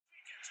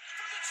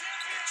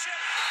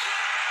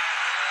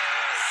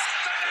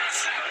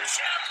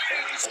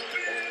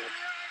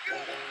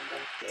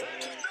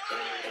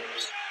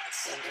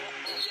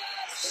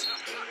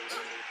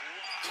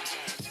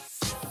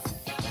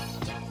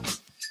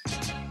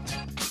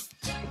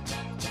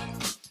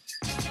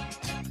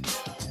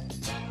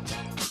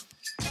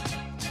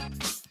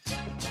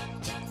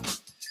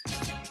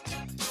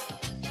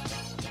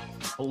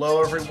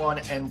Hello, everyone,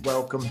 and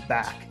welcome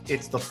back.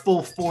 It's the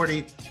Full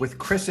 40 with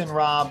Chris and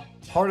Rob,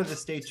 part of the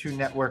Stay Tuned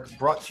Network,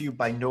 brought to you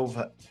by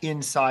Nova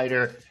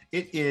Insider.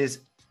 It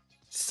is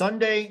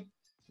Sunday,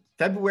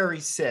 February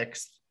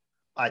 6th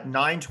at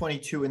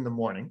 9:22 in the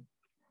morning.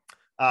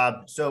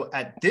 So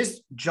at this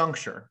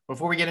juncture,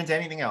 before we get into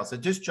anything else,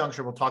 at this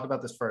juncture, we'll talk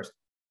about this first.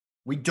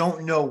 We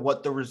don't know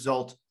what the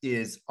result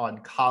is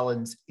on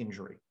Collin's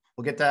injury.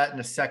 We'll get to that in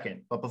a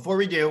second. But before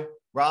we do,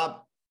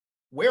 Rob,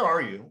 where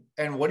are you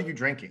and what are you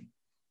drinking?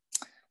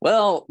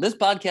 Well, this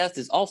podcast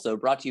is also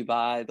brought to you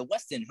by the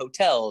Westin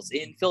Hotels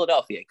in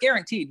Philadelphia,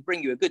 guaranteed to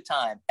bring you a good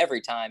time every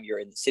time you're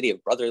in the city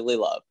of brotherly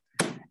love.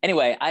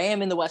 Anyway, I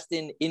am in the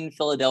Westin in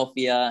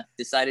Philadelphia,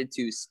 decided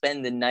to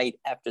spend the night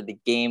after the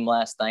game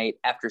last night,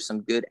 after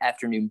some good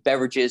afternoon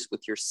beverages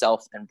with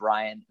yourself and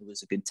Brian. It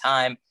was a good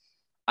time.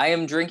 I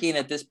am drinking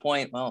at this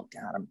point, well,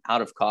 God, I'm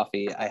out of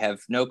coffee. I have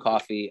no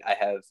coffee. I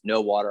have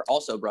no water.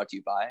 Also brought to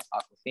you by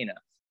Aquafina.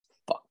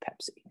 Fuck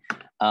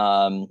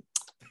Pepsi.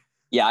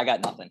 Yeah, I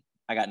got nothing.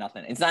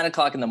 It's 9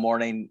 o'clock in the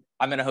morning.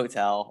 I'm in a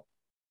hotel.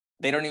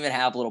 They don't even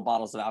have little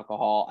bottles of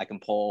alcohol I can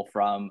pull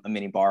from a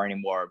mini bar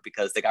anymore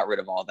because they got rid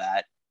of all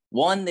that.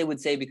 One, they would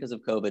say because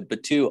of COVID,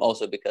 but two,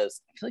 also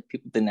because I feel like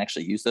people didn't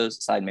actually use those,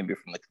 aside maybe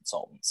from the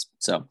consultants.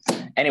 So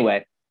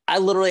anyway, I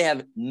literally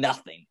have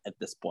nothing at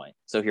this point.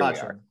 So here we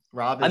are.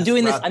 I'm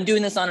doing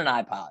this on an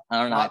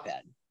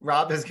iPad.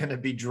 Rob is going to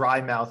be dry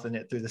mouthing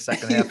it through the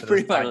second half of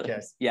this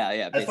podcast.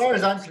 Yeah. As far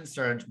as I'm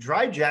concerned,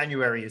 dry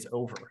January is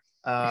over.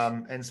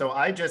 And so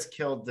I just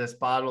killed this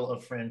bottle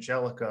of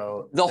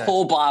Frangelico. The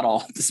whole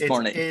bottle this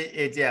morning.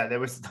 There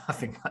was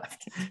nothing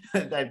left.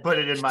 I put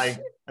it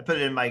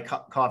in my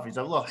coffee.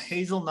 So a little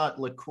hazelnut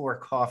liqueur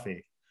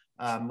coffee,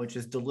 which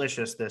is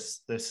delicious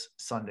this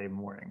Sunday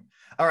morning.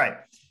 All right,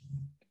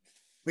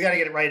 we got to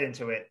get right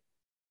into it.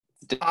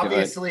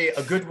 Obviously,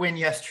 a good win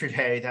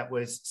yesterday that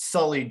was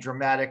sullied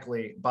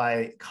dramatically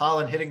by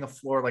Collin hitting the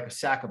floor like a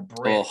sack of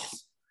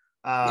bricks.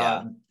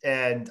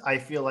 And I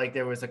feel like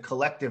there was a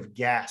collective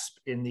gasp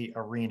in the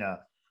arena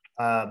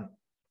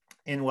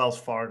in Wells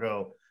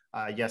Fargo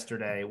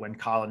yesterday when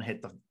Collin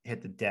hit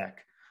the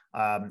deck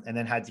and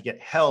then had to get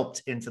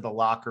helped into the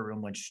locker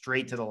room, went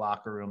straight to the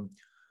locker room,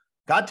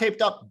 got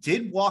taped up,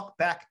 did walk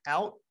back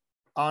out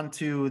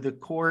onto the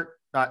court,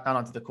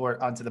 onto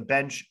the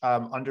bench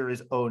under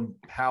his own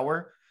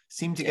power.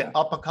 Seemed to get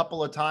up a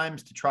couple of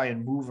times to try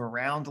and move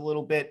around a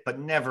little bit, but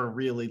never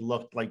really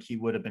looked like he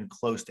would have been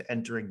close to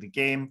entering the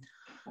game.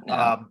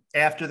 No.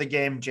 After the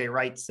game, Jay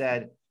Wright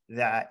said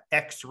that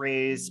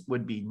X-rays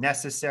would be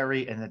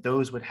necessary and that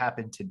those would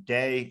happen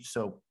today.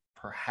 So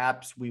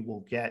perhaps we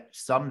will get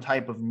some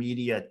type of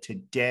media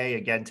today.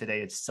 Again,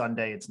 today it's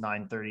Sunday. It's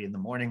 9:30 in the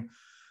morning.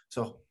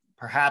 So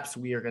perhaps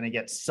we are going to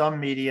get some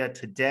media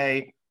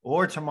today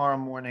or tomorrow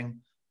morning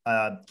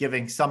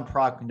giving some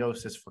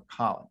prognosis for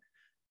Collin.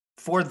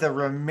 For the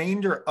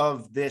remainder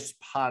of this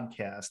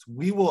podcast,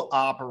 we will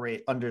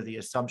operate under the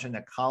assumption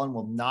that Collin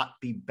will not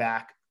be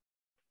back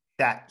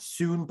that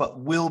soon, but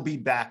will be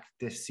back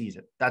this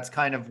season. That's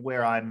kind of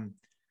where I'm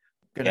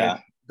going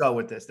to go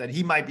with this, that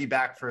he might be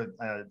back for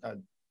a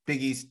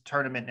Big East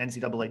tournament,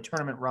 NCAA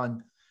tournament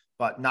run,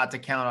 but not to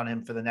count on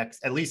him for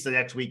at least the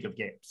next week of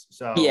games.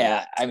 So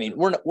yeah, I mean,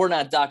 we're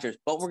not doctors,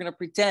 but we're going to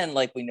pretend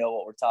like we know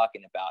what we're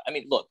talking about. I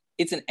mean, look,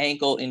 it's an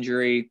ankle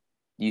injury.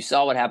 You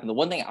saw what happened. The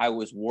one thing I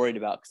was worried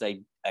about,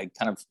 because I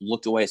kind of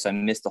looked away, so I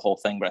missed the whole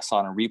thing, but I saw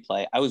it on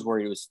replay. I was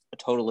worried it was a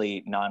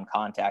totally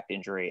non-contact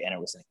injury and it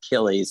was an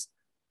Achilles.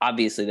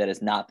 Obviously, that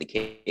is not the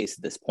case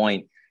at this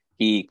point.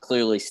 He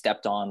clearly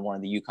stepped on one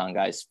of the Uconn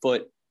guys'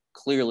 foot,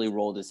 clearly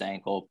rolled his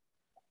ankle.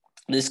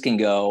 This can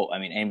go, I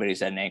mean, anybody who's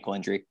had an ankle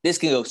injury, this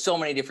can go so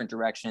many different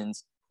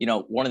directions. You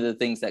know, one of the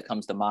things that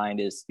comes to mind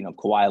is, you know,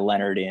 Kawhi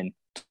Leonard in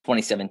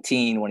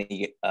 2017 when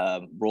he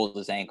rolled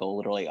his ankle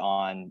literally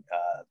on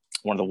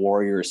one of the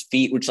Warriors'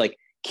 feet, which like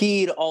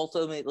keyed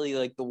ultimately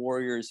like the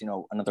Warriors, you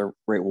know, another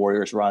great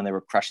Warriors run. They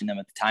were crushing them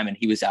at the time and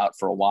he was out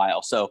for a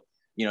while. So,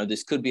 you know,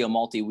 this could be a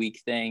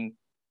multi-week thing.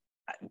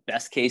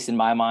 Best case in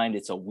my mind,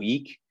 it's a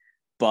week,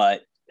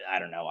 but I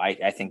don't know.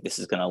 I think this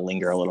is going to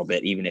linger a little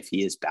bit, even if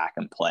he is back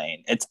and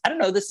playing. I don't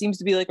know. This seems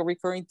to be like a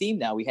recurring theme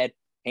now. We had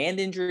hand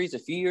injuries a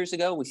few years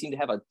ago. We seem to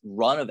have a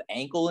run of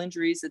ankle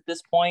injuries at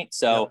this point.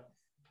 So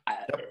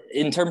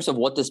in terms of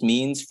what this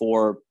means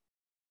for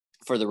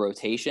the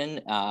rotation,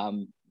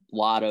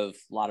 lot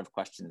of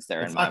questions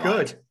there. It's not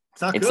good.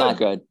 It's not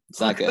good. It's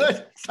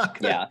not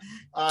good.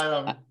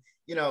 Yeah.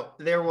 You know,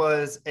 there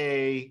was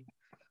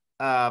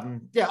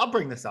I'll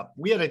bring this up.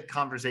 We had a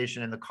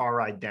conversation in the car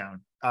ride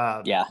down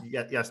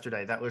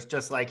yesterday that was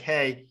just like,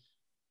 hey,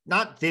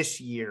 not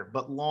this year,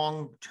 but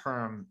long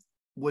term,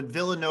 would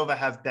Villanova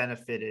have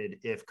benefited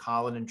if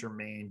Collin and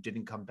Jermaine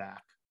didn't come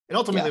back And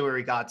ultimately where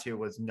we got to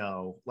was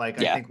no.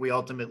 Like, I think we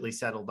ultimately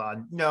settled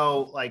on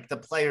no, like the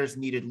players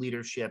needed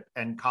leadership,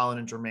 and Collin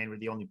and Jermaine were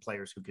the only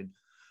players who could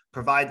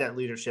provide that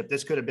leadership.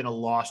 This could have been a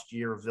lost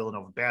year of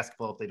Villanova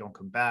basketball if they don't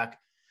come back.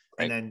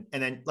 Right. And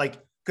then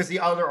like, because the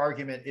other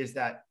argument is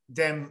that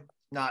them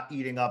not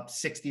eating up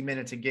 60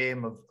 minutes a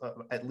game of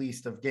at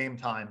least of game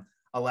time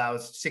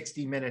allows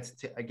 60 minutes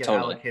to get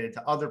allocated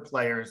to other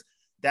players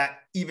that,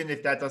 even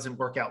if that doesn't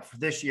work out for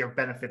this year,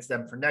 benefits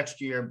them for next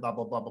year, blah,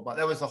 blah, blah, blah, blah.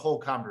 That was the whole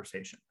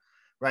conversation,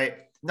 right?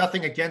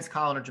 Nothing against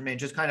Collin or Jermaine,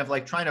 just kind of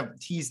like trying to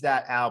tease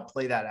that out,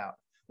 play that out.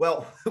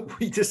 Well,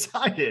 we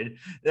decided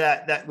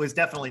that was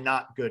definitely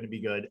not going to be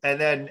good. And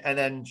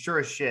then sure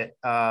as shit,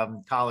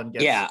 Collin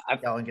gets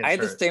I had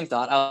the same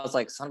thought. I was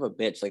like, son of a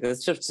bitch. Like,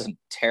 it's just some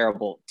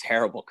terrible,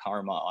 terrible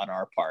karma on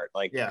our part.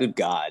 Like, good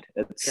God.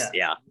 It's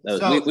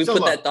we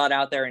put that thought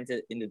out there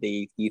into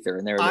the ether,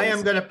 and I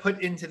am going to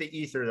put into the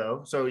ether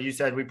though. So you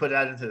said we put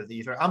that into the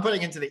ether. I'm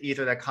putting into the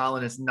ether that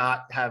Collin does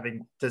not have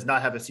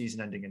a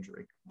season-ending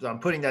injury. So I'm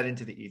putting that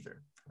into the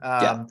ether.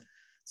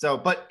 So,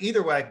 but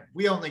either way,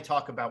 we only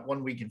talk about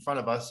 1 week in front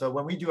of us. So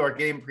when we do our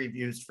game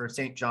previews for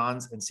St.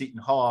 John's and Seton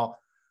Hall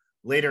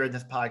later in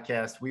this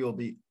podcast, we will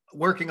be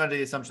working under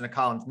the assumption that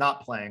Collin's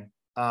not playing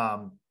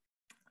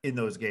in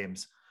those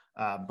games,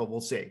 but we'll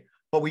see.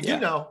 But we do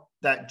know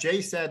that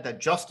Jay said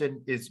that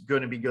Juston is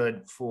going to be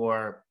good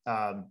for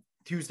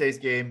Tuesday's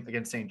game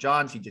against St.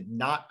 John's. He did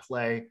not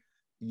play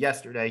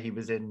yesterday. He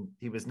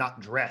was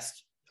not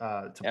dressed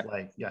to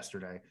play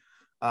yesterday.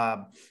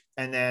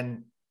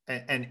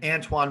 And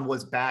Antoine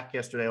was back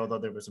yesterday, although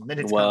there was a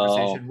minutes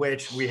conversation,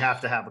 which we have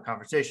to have a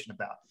conversation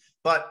about.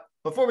 But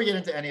before we get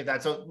into any of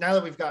that, so now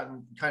that we've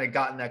gotten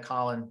that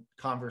Collin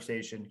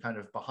conversation kind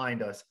of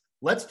behind us,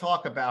 let's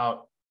talk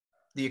about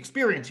the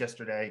experience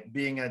yesterday,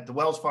 being at the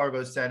Wells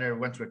Fargo Center,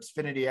 went to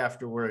Xfinity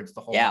afterwards,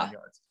 the whole 9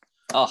 yards.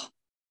 Oh,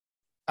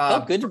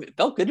 felt good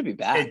to be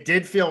back. It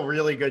did feel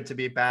really good to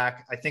be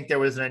back. I think there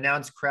was an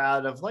announced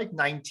crowd of like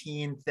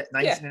 19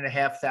 and a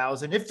half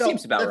thousand. It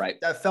seems about right.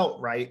 That felt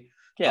right.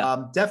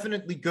 Yeah.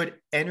 Definitely good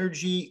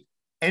energy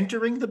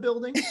entering the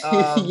building.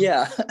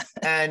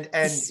 And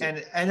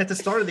at the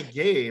start of the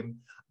game,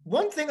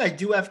 one thing I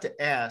do have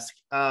to ask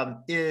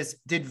is,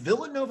 did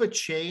Villanova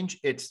change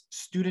its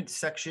student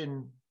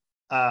section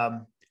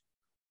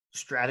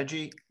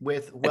strategy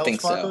with Wells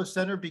Fargo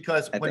Center?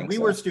 Because when we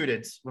were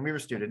students,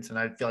 and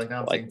I feel like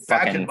now I'm saying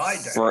back in my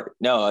day.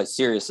 No,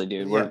 seriously,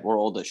 dude, we're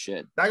old as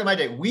shit. Back in my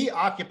day, we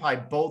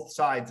occupied both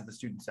sides of the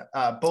student set,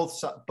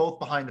 both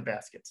behind the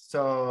baskets.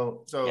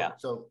 So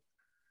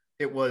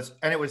it was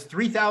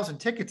 3,000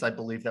 tickets, I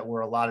believe, that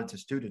were allotted to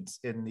students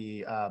in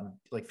the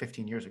like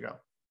 15 years ago.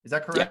 Is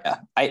that correct?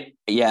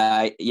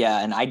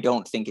 And I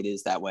don't think it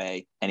is that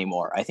way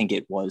anymore. I think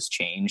it was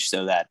changed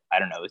so that, I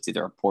don't know, it's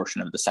either a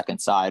portion of the second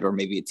side or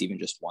maybe it's even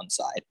just one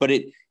side. But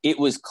it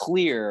was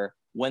clear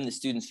when the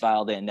students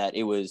filed in that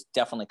it was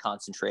definitely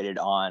concentrated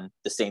on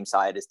the same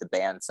side as the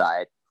band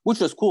side,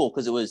 which was cool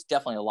because it was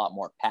definitely a lot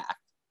more packed.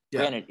 Yeah.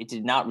 Granted, it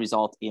did not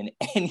result in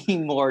any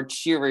more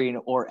cheering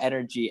or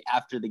energy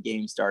after the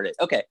game started.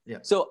 Okay,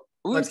 so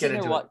we were sitting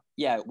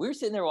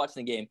there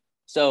watching the game.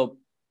 So,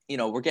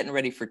 we're getting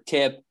ready for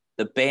tip.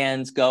 The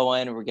band's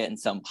going. We're getting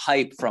some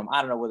hype from, I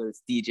don't know whether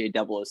it's DJ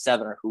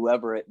 007 or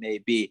whoever it may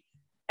be.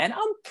 And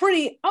I'm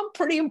pretty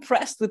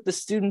impressed with the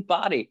student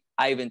body.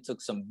 I even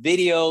took some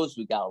videos.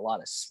 We got a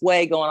lot of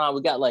sway going on.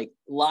 We got like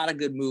a lot of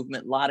good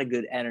movement, a lot of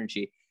good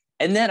energy.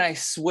 And then I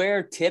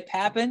swear tip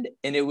happened,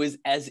 and it was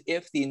as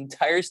if the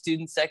entire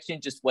student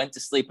section just went to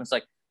sleep. And it's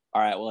like,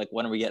 all right, well, like,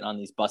 when are we getting on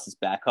these buses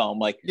back home?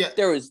 Like,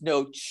 there was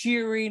no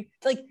cheering,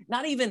 like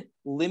not even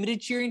limited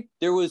cheering.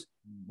 There was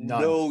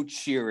no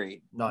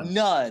cheering, none.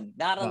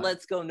 Not a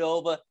Let's Go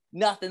Nova,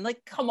 nothing.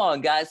 Like, come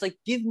on, guys, like,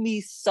 give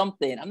me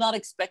something. I'm not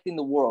expecting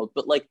the world,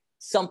 but like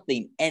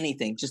something,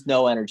 anything, just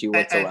no energy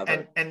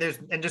whatsoever. And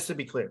just to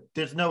be clear,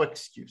 there's no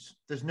excuse.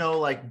 There's no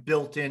like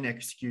built-in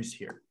excuse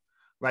here,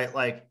 right?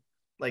 Like,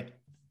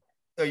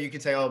 oh, you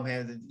could say, oh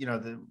man,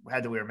 they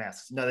had to wear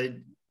masks. No,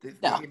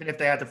 even if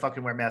they had to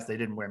fucking wear masks, they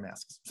didn't wear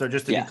masks. So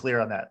just to be clear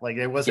on that, like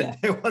there wasn't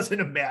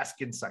a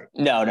mask in sight.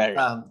 No.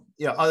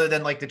 Other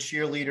than like the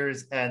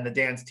cheerleaders and the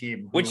dance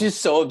team, which is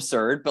so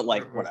absurd, but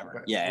like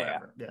whatever. Yeah.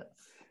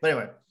 But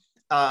anyway,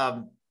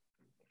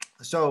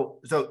 so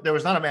there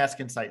was not a mask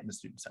in sight in the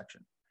student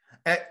section.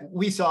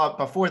 We saw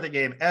before the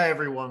game,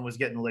 everyone was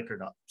getting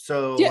liquored up.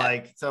 So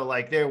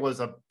there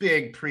was a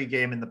big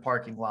pregame in the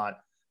parking lot.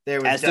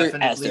 There was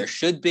as there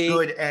should be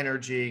good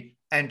energy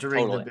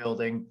entering the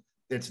building.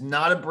 It's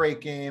not a break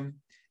game.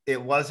 It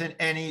wasn't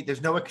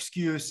there's no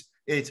excuse.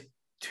 It's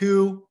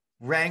two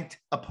ranked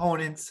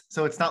opponents.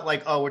 So it's not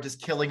like, oh, we're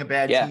just killing a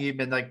bad team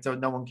and like, so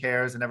no one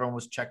cares and everyone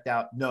was checked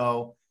out.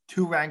 No,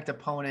 two ranked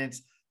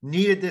opponents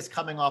needed this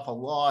coming off a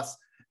loss.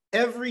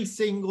 Every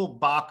single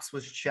box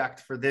was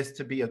checked for this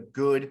to be a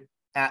good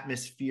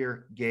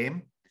atmosphere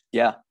game.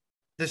 Yeah.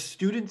 The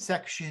student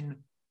section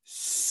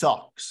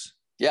sucks.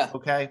 Yeah.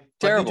 Okay.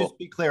 Terrible. Let me just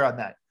be clear on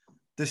that.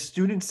 The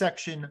student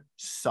section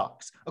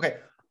sucks. Okay.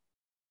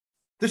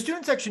 The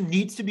student section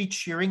needs to be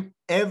cheering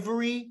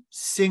every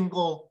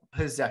single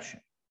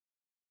possession.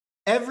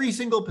 Every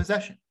single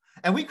possession.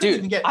 And we couldn't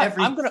even get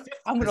every I'm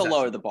gonna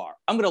lower the bar.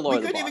 We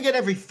couldn't even get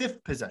every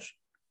fifth possession.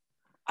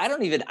 I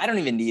don't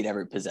even need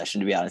every possession,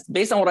 to be honest.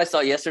 Based on what I saw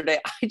yesterday,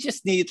 I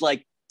just need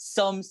like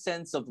some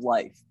sense of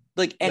life.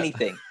 Like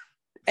anything.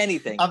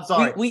 Anything. I'm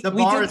sorry. The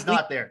bar is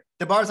not there.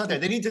 The bar is not there.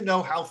 They need to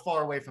know how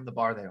far away from the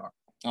bar they are.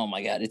 Oh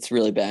my God, it's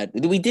really bad.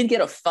 We did get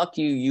a "fuck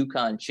you,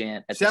 UConn"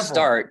 chant at the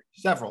start.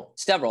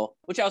 Several.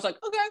 Which I was like,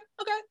 okay,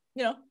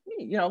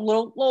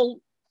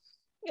 little,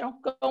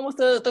 going with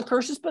the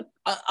curses, but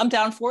I'm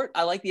down for it.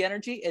 I like the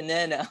energy, and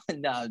then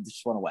no, it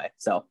just went away.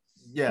 So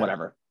yeah,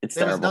 whatever. It's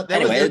terrible.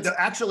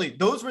 Actually,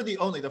 those were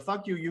the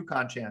 "fuck you,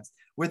 UConn" chants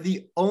were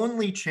the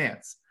only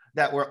chants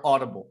that were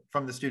audible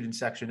from the student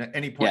section at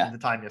any point in the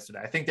time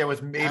yesterday. I think there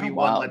was maybe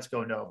one "Let's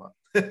Go Nova."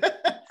 Kind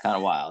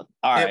of wild.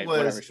 All right,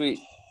 whatever.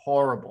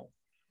 Horrible.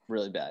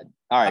 Really bad.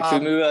 All right,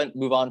 should we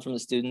move on from the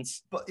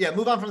students? But yeah,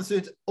 move on from the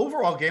students.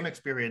 Overall game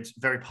experience,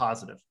 very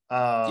positive.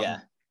 There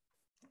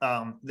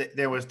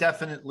was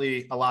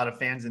definitely a lot of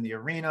fans in the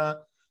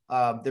arena.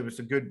 There was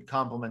a good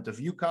complement of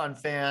UConn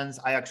fans.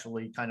 I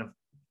actually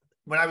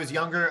when I was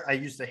younger, I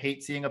used to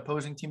hate seeing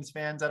opposing teams'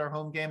 fans at our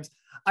home games.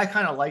 I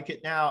kind of like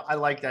it now. I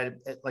like that.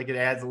 It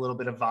adds a little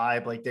bit of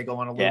vibe. Like they go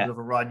on a little bit of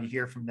a run. You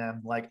hear from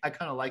them. Like I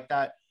kind of like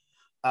that.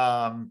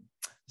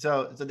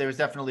 So there was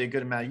definitely a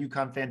good amount of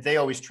UConn fans. They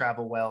always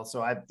travel well,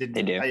 so I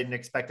didn't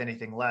expect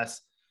anything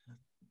less.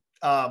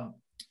 And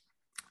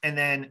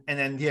then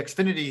the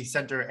Xfinity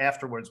Center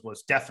afterwards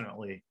was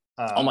definitely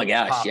oh my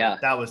gosh, popping. yeah,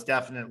 that was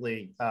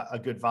definitely a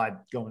good vibe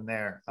going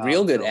there.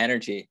 Real good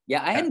energy.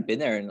 Yeah, I hadn't been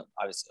there in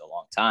obviously a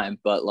long time,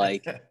 but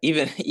like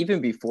even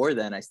before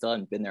then, I still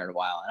hadn't been there in a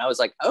while. And I was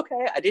like,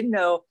 okay, I didn't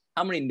know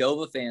how many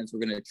Nova fans were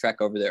going to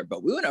trek over there,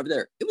 but we went over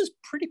there. It was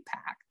pretty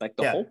packed, like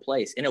the whole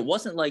place, and it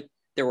wasn't like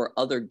there were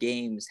other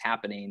games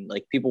happening.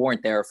 Like people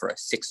weren't there for a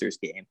Sixers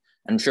game.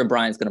 And I'm sure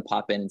Brian's going to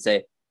pop in and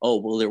say,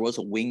 oh, well, there was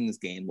a Wings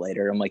game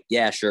later. I'm like,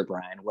 yeah, sure,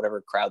 Brian.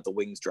 Whatever crowd the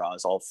Wings draw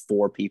is all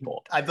 4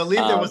 people. I believe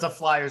there was a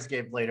Flyers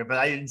game later, but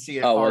I didn't see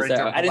it.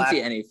 I didn't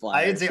see any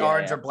Flyers. I didn't see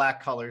orange or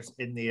black colors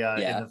in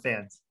the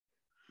fans.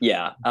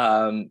 Yeah.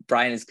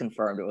 Brian has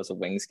confirmed it was a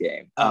Wings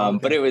game.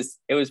 But it was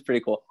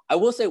pretty cool. I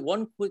will say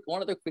one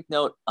other quick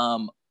note.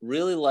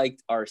 Really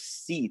liked our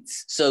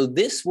seats. So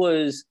this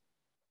was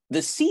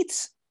the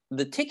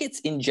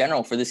tickets in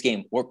general for this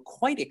game were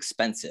quite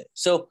expensive.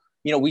 So,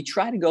 we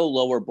try to go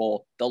lower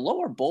bowl. The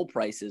lower bowl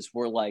prices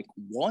were like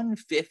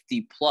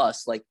 $150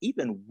 plus, like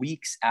even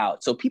weeks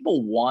out. So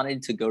people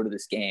wanted to go to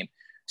this game.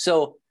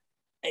 So,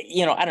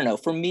 I don't know.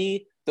 For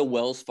me, the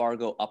Wells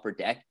Fargo upper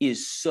deck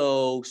is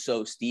so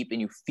steep and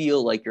you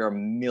feel like you're a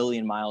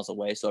million miles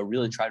away. So I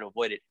really try to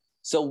avoid it.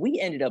 So we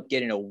ended up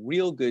getting a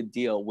real good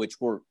deal, which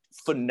were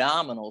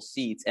phenomenal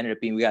seats. Ended up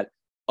being, we got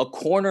a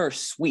corner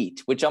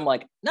suite, which I'm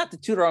like, not to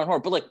toot our own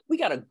horn, but like we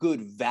got a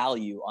good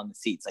value on the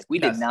seats. Like we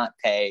did not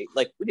pay,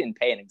 we didn't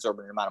pay an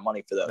exorbitant amount of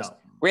money for those. No.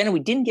 Granted,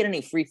 we didn't get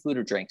any free food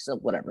or drinks, so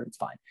whatever, it's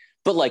fine.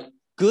 But like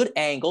good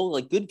angle,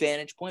 like good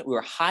vantage point. We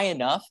were high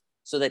enough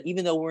so that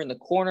even though we're in the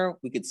corner,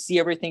 we could see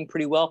everything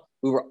pretty well.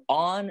 We were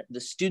on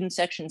the student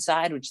section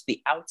side, which is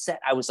the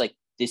outset. I was like,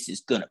 this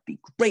is going to be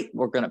great.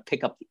 We're going to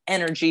pick up the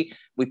energy.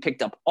 We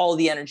picked up all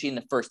the energy in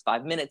the first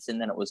 5 minutes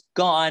and then it was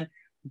gone.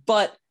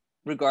 But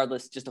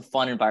regardless, just a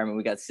fun environment.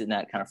 We got to sit in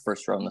that kind of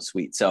first row in the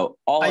suite. So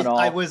all in all,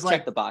 I was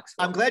check the box.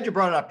 I'm glad you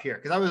brought it up here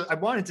because I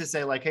wanted to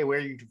say like, hey, where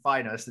you can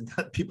find us and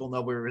let people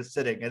know where we were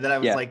sitting. And then I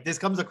was like, this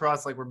comes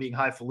across like we're being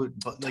highfalutin,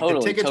 but like the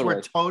tickets were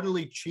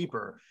totally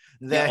cheaper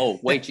than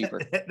way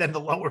cheaper than the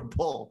lower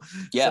bowl.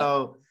 Yeah.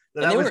 So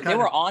they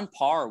were on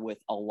par with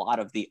a lot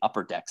of the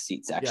upper deck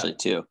seats actually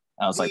too.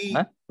 I was like,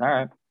 all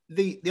right.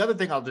 The other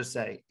thing I'll just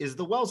say is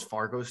the Wells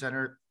Fargo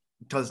Center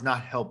does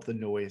not help the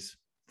noise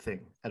thing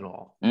at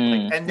all,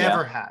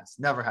 never has.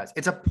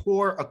 It's a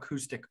poor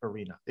acoustic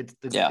arena. It's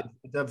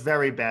a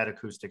very bad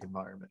acoustic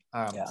environment.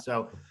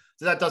 So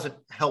that doesn't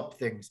help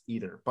things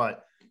either.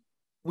 But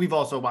we've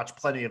also watched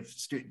plenty of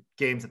student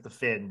games at the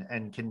Finn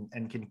and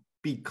can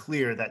be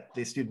clear that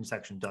the student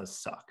section does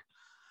suck.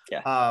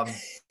 Yeah.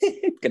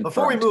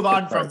 Before we move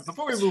on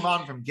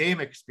from game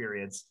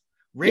experience,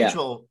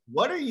 Rachel,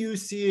 what are you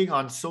seeing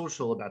on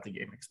social about the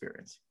game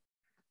experience?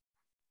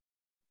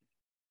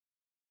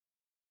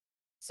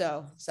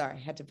 So sorry, I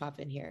had to pop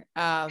in here.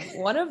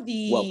 One of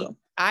the welcome.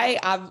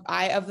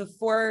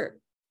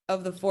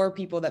 Of the four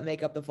people that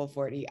make up the full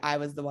 40, I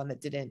was the one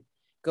that didn't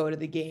go to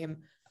the game.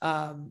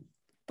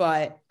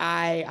 But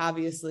I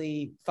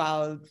obviously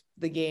followed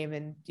the game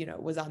and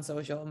was on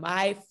social.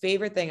 My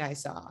favorite thing I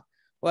saw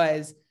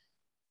was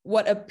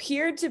what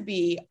appeared to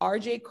be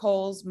RJ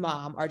Cole of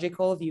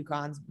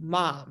UConn's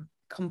mom,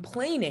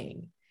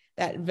 complaining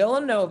that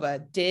Villanova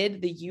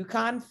did the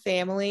UConn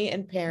family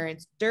and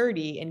parents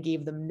dirty and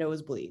gave them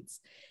nosebleeds.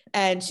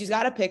 And she's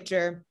got a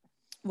picture.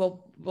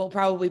 We'll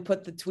probably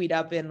put the tweet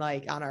up in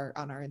on our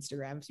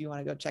Instagram, so you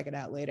want to go check it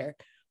out later.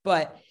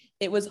 But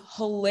it was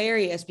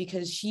hilarious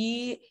because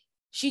she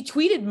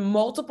tweeted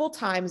multiple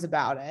times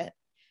about it,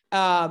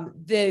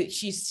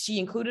 She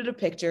included a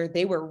picture.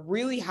 They were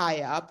really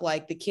high up,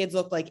 like the kids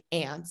looked like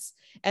ants.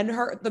 And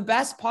the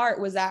best part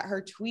was that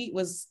her tweet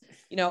was,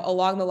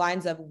 along the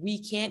lines of,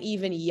 we can't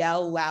even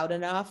yell loud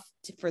enough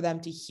for them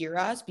to hear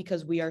us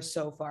because we are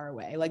so far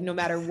away. Like, no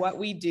matter what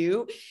we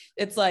do,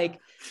 it's like,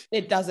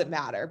 it doesn't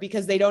matter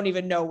because they don't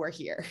even know we're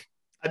here.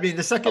 I mean,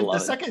 the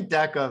second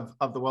deck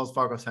of the Wells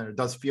Fargo Center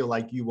does feel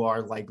like you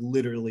are like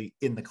literally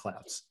in the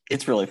clouds.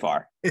 It's really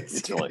far.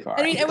 It's really far.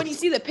 I mean, and when you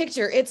see the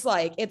picture, it's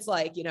like,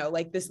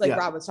 like this, like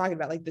Rob was talking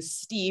about, like the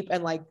steep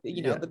and like,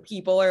 the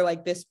people are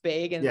like this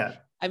big. And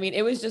I mean,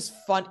 it was just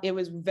fun. It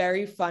was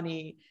very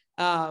funny.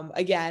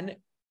 Again,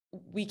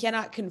 we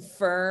cannot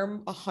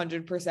confirm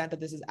 100% that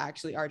this is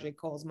actually RJ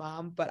Cole's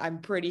mom, but I'm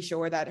pretty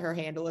sure that her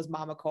handle is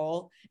Mama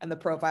Cole and the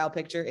profile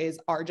picture is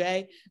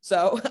RJ.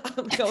 So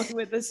I'm going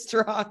with a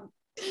strong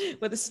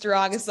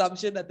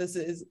assumption that this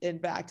is in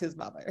fact his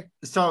mother.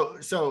 So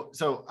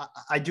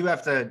I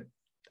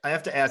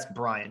have to ask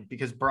Brian,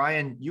 because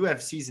Brian, you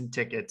have season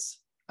tickets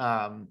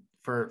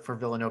for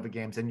Villanova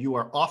games, and you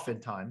are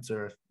oftentimes,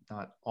 or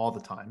not all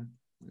the time,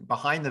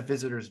 behind the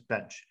visitors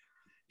bench.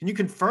 Can you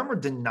confirm or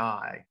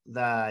deny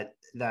that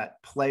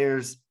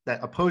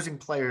opposing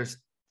players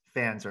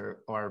fans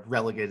are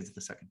relegated to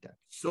the second deck?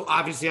 So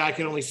obviously I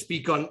can only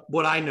speak on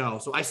what I know.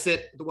 So I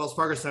sit at the Wells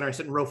Fargo Center. I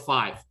sit in row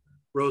 5.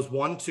 Rows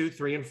 1, 2,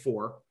 3, and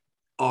 4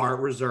 are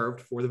reserved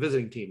for the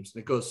visiting teams.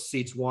 It goes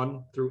seats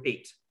 1 through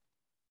 8.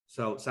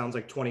 So it sounds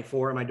like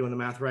 24. Am I doing the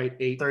math right?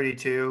 8,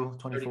 32,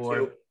 24.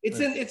 32.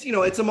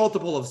 It's a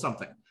multiple of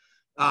something.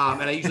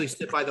 And I usually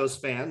sit by those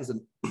fans,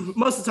 and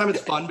most of the time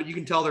it's fun, but you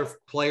can tell they're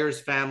players,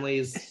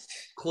 families,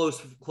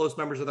 close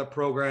members of the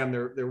program.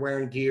 They're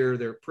wearing gear.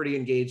 They're pretty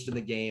engaged in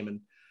the game. And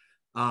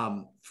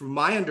from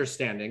my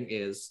understanding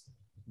is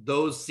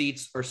those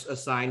seats are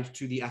assigned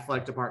to the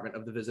athletic department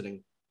of the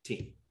visiting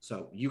team.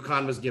 So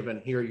Uconn was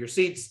given, here are your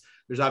seats.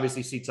 There's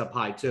obviously seats up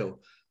high too.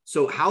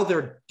 So how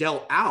they're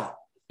dealt out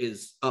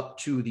is up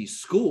to the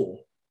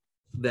school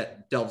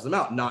that delves them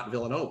out, not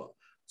Villanova.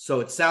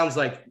 So it sounds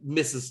like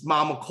Mrs.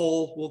 Mama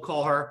Cole, we'll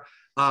call her.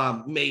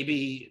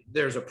 Maybe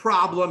there's a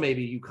problem.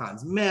 Maybe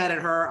Uconn's mad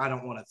at her. I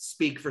don't want to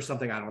speak for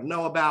something I don't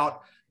know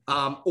about.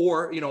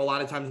 Or, a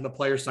lot of times when the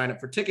players sign up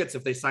for tickets,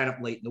 if they sign up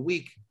late in the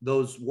week,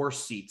 those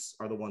worst seats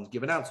are the ones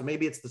given out. So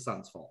maybe it's the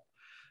Sun's fault.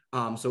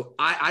 So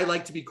I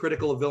like to be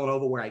critical of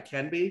Villanova where I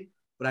can be,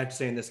 but I have to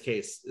say in this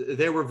case,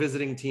 there were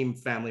visiting team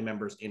family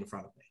members in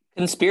front of me.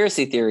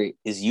 Conspiracy theory,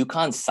 is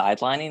UConn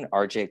sidelining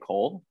RJ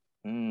Cole?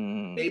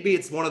 Maybe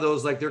it's one of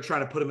those, like they're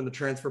trying to put him in the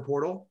transfer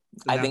portal.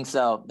 I think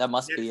so. That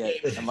must be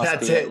it.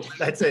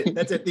 That's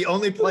it. The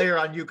only player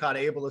on UConn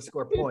able to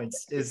score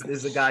points is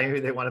the guy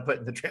who they want to put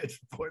in the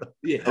transfer portal.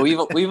 Yeah,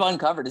 we've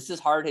uncovered. This is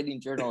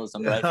hard-hitting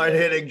journalism, right?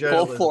 Hard-hitting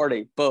journalism. Full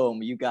 40.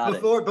 Boom, you got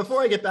it.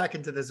 Before I get back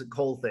into this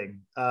Cole thing,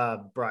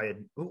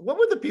 Brian, what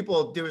were the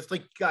people? There was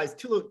like guys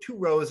two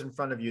rows in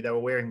front of you that were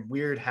wearing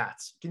weird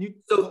hats. Can you?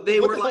 So they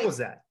were what was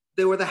that?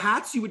 They were the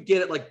hats you would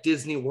get at like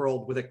Disney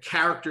World with a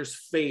character's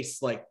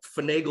face like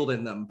finagled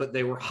in them, but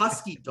they were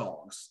husky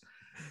dogs.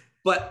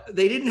 But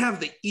they didn't have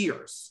the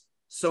ears.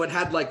 So it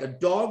had like a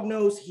dog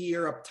nose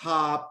here up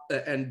top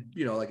and,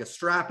 like a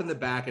strap in the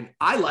back. And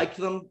I liked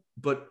them,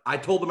 but I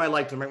told them I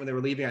liked them right when they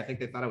were leaving. I think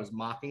they thought I was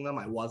mocking them.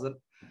 I wasn't.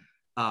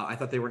 I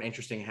thought they were an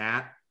interesting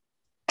hat.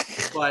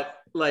 But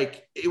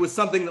like, it was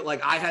something that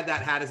like I had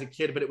that hat as a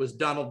kid, but it was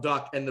Donald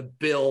Duck and the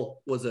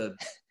bill was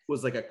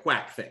like a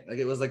quack thing. Like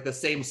it was like the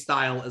same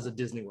style as a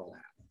Disney World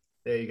hat.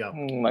 There you go.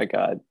 Oh my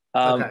God.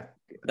 Okay.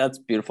 That's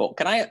beautiful.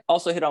 Can I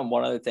also hit on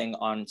one other thing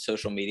on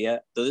social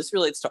media? So this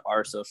relates to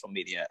our social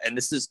media, and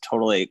this is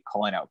totally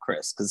calling out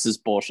Chris because this is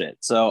bullshit.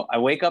 So I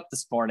wake up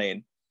this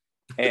morning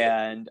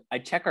and I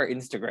check our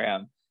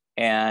Instagram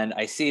and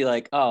I see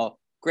like, oh,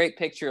 great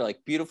picture, like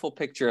beautiful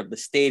picture of the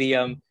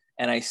stadium.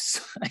 And I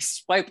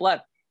swipe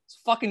left. It's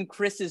fucking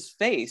Chris's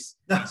face.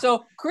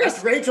 So Chris,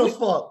 that's Rachel's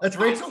fault. That's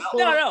Rachel's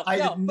fault. No. I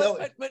didn't know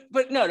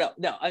but no.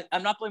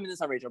 I'm not blaming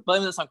this on Rachel. I'm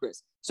blaming this on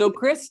Chris. So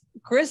Chris,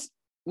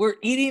 we're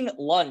eating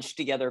lunch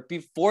together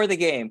before the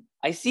game.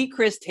 I see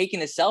Chris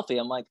taking a selfie.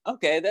 I'm like,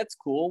 okay, that's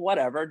cool.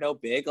 Whatever. No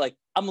big. Like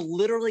I'm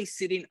literally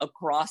sitting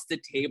across the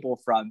table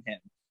from him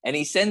and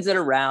he sends it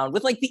around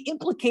with like the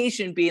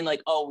implication being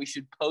like, oh, we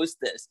should post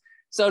this.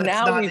 So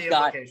now we've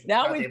got either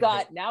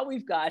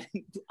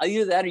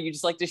that or you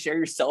just like to share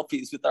your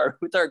selfies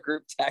with our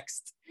group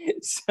text.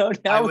 So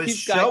now I was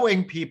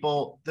showing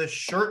people the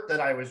shirt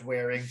that I was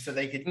wearing so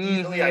they could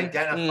easily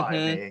identify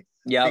me.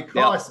 Yeah,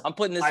 because I'm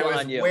putting this one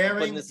on you. I was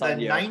wearing the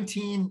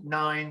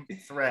 1909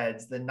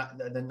 threads, the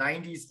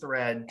 90s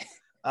thread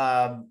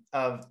of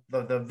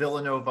the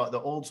Villanova,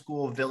 the old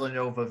school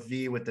Villanova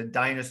V with the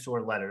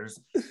dinosaur letters.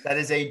 That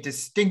is a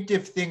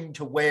distinctive thing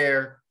to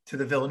wear to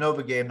the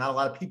Villanova game. Not a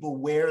lot of people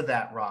wear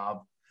that,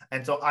 Rob.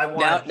 And so I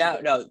want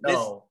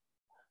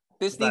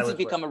this needs to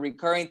become a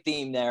recurring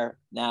theme there.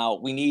 Now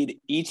we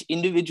need each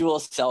individual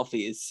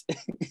selfies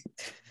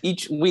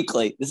each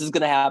weekly. This is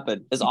going to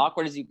happen as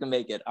awkward as you can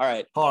make it. All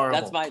right.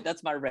 Horrible.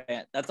 That's my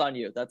rant. That's on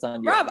you. That's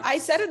on you. Rob, I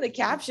said in the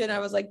caption, I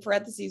was like,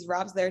 parentheses,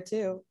 Rob's there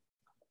too.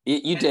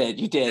 You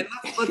did.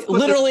 Let's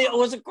Literally, it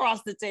was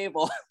across the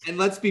table. And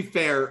let's be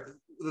fair,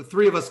 the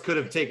three of us could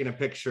have taken a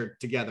picture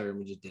together and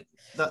we just didn't.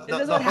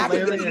 This is what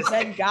happens when you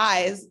send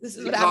guys. This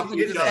is what happens when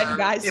you send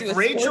guys to a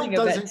sporting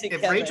event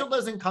together. If Rachel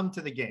doesn't come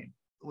to the game,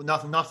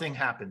 nothing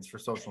happens for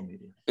social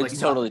media. It's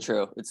totally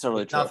true. It's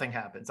totally true. Nothing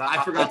happens.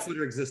 I forgot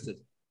Twitter existed.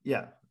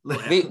 Yeah.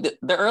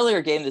 The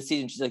earlier game this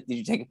season, she's like, "Did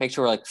you take a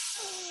picture?" We're like,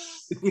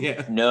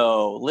 yeah,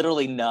 no,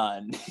 literally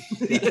none.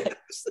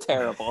 It's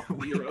terrible.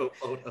 Zero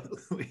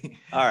photos.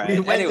 All right.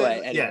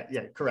 Anyway.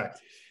 Yeah, correct.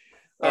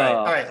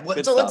 All right.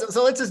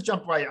 Let's just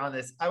jump right on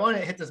this. I want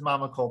to hit this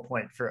Mama Cole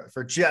point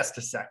for just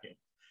a second,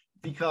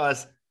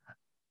 because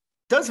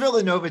does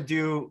Villanova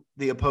do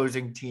the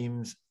opposing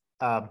team's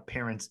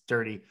parents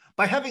dirty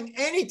by having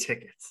any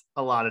tickets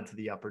allotted to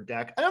the upper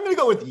deck? And I'm going to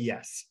go with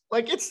yes.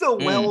 Like, it's the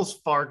Wells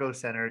Fargo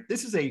Center.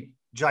 This is a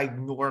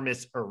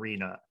ginormous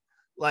arena.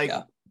 Like,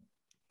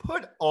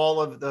 put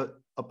all of the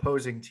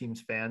opposing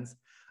team's fans,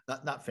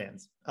 not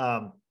fans.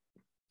 I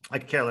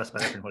could care less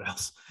about everyone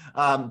else.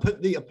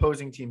 Put the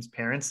opposing team's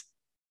parents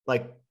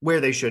like where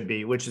they should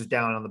be, which is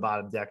down on the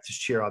bottom deck to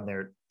cheer on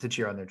their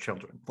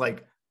children.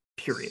 Like,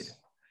 period.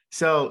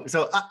 So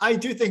I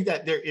do think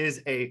that there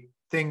is a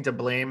thing to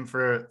blame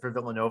for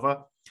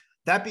Villanova.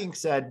 That being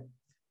said,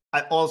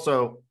 I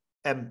also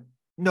am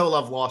no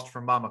love lost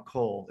for Mama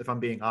Cole, if I'm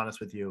being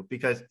honest with you,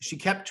 because she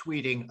kept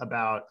tweeting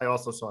about, I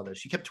also saw this,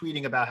 she kept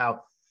tweeting about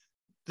how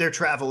they're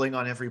traveling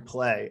on every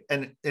play.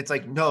 And it's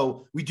like,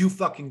 no, we do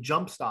fucking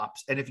jump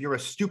stops. And if you're a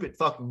stupid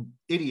fucking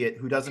idiot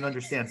who doesn't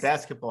understand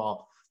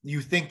basketball, you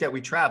think that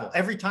we travel.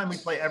 Every time we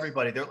play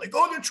everybody, they're like,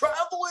 oh, they're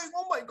traveling.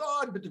 Oh my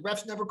God. But the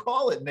refs never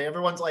call it. And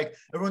everyone's like,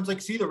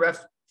 see, the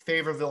refs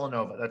favor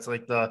Villanova. That's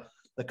like the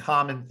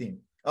common theme.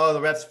 Oh, the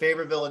refs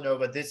favor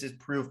Villanova. This is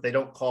proof they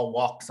don't call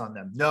walks on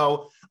them.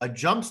 No, a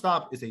jump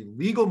stop is a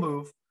legal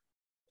move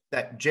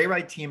that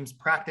J-Wright teams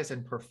practice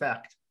and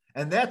perfect.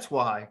 And that's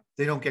why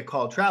they don't get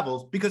called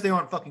travels, because they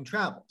aren't fucking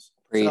travels.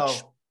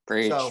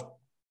 Preach. So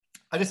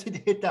I just need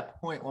to hit that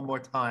point one more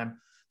time.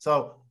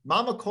 So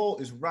Mama Cole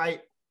is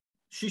right.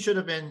 She should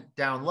have been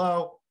down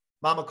low.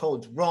 Mama Cole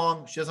is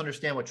wrong. She doesn't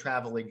understand what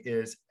traveling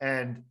is.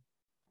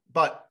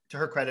 But to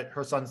her credit,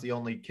 her son's the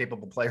only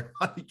capable player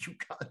on the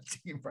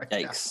Uconn team right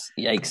now.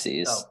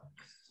 Yikesies. So,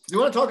 you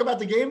want to talk about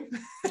the game?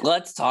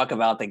 Let's talk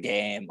about the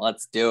game.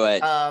 Let's do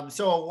it.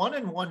 So a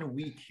 1-1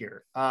 week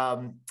here.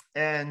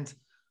 And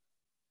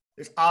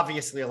there's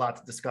obviously a lot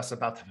to discuss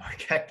about the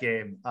Marquette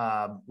game,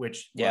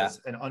 which was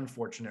an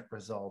unfortunate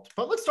result.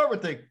 But let's start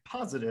with the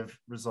positive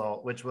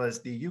result, which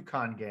was the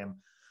Uconn game,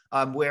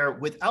 where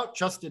without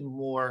Juston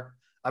Moore,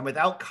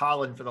 without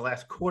Collin for the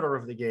last quarter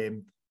of the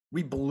game,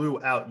 we blew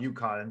out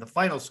Uconn. And the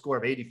final score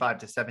of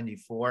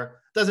 85-74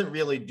 doesn't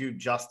really do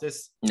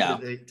justice to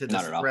the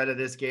spread of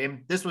this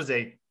game. This was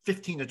a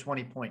 15 to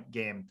 20 point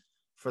game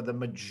for the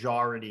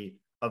majority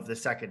of the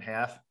second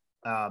half.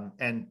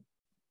 And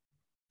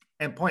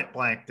point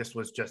blank, this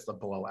was just a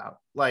blowout.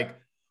 Like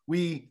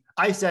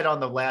I said on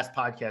the last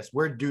podcast,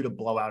 we're due to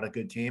blow out a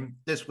good team.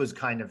 This was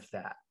kind of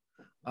that,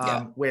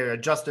 where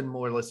Juston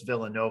Moore-less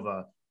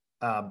Villanova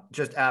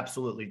just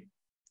absolutely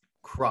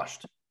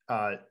crushed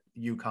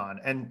Uconn.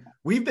 And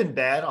we've been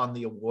bad on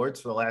the awards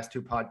for the last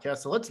two podcasts.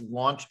 So let's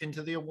launch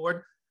into the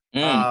award.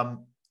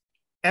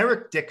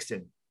 Eric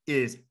Dixon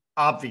is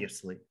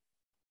obviously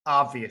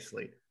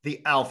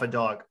the alpha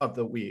dog of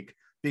the week,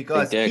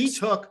 because he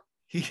took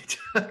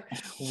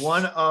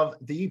one of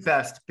the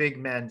best big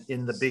men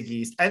in the Big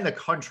East and the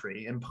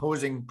country,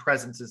 imposing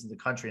presences in the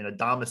country, in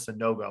Adamas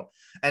Sanogo,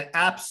 and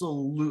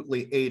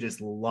absolutely ate his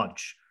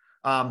lunch.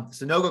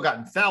 Sanogo got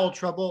in foul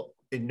trouble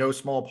in no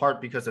small part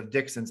because of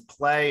Dixon's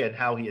play and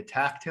how he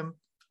attacked him.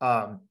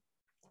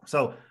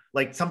 So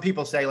like some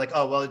people say like,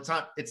 oh, well,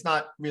 it's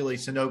not really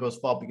Sanogo's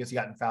fault because he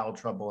got in foul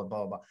trouble and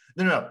blah, blah,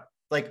 blah. No.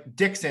 Like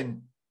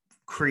Dixon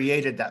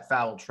created that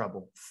foul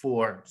trouble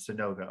for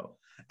Sanogo.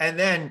 And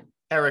then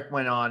Eric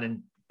went on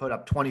and put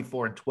up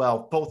 24 and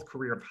 12, both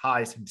career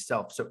highs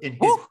himself. So in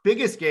his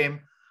biggest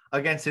game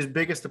against his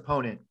biggest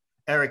opponent,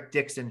 Eric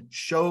Dixon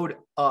showed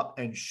up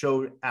and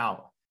showed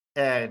out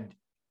and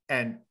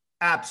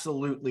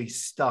absolutely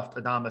stuffed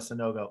Adama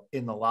Sanogo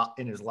in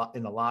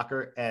the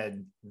locker.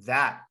 And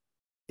that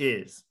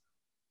is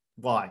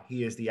why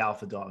he is the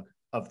alpha dog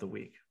of the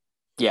week.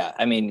 Yeah,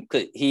 I mean,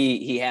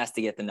 he has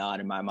to get the nod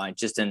in my mind,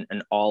 just an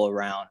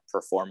all-around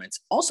performance.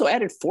 Also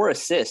added 4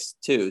 assists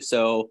too.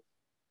 So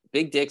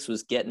Big Dix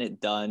was getting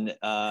it done.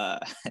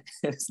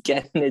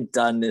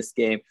 This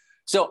game.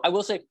 So I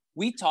will say,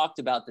 we talked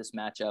about this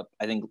matchup,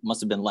 I think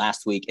must have been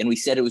last week, and we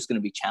said it was going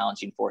to be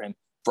challenging for him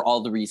for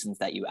all the reasons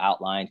that you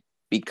outlined,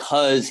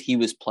 because he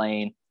was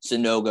playing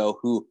Sanogo,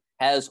 who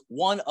has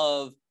one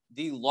of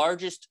the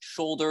largest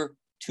shoulder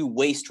to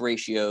waist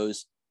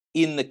ratios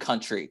in the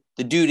country.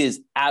 The dude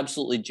is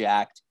absolutely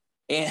jacked.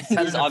 And is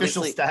that an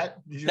official stat?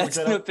 That's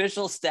an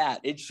official stat.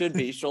 It should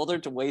be shoulder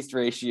to waist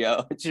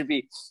ratio. It should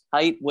be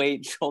height,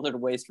 weight, shoulder to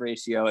waist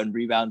ratio, and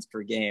rebounds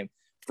per game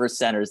for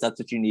centers.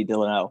 That's what you need to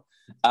know.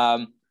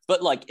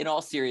 But like, in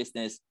all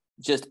seriousness,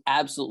 just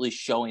absolutely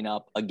showing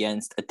up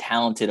against a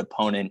talented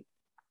opponent.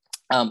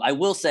 I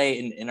will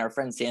say, and our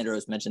friend Sandro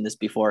has mentioned this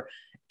before,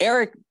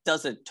 Eric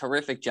does a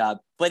terrific job,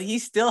 but he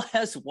still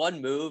has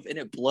one move, and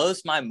it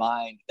blows my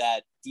mind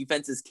that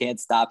defenses can't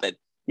stop it.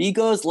 He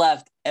goes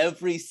left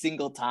every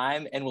single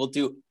time and will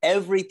do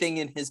everything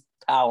in his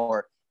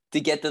power to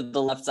get to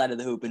the left side of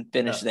the hoop and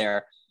finish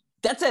there.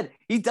 That's it.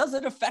 He does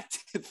it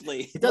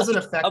effectively. He does it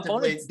effectively.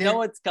 Opponents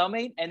know it's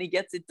coming, and he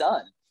gets it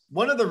done.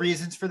 One of the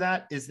reasons for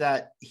that is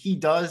that he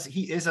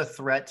is a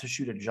threat to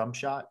shoot a jump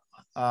shot,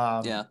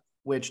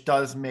 which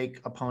does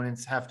make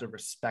opponents have to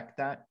respect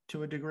that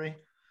to a degree.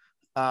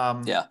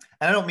 And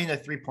I don't mean a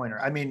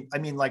 3-pointer. I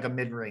mean like a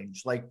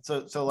mid-range.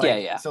 So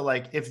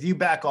if you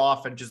back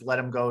off and just let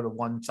him go to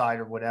one side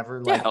or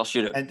whatever, I'll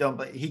shoot it. And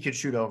but he could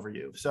shoot over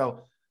you.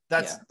 So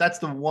that's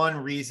the one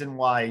reason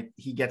why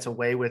he gets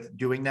away with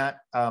doing that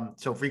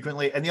so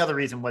frequently. And the other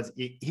reason was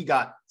he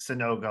got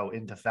Sanogo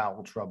into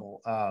foul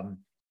trouble.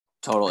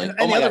 Totally.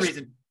 And the other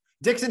reason,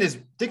 Dixon is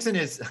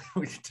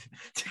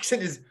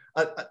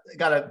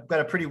got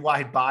a pretty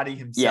wide body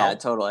himself. Yeah,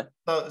 totally.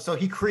 So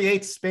he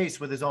creates space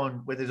with his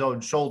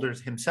own shoulders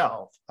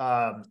himself,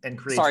 and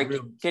creates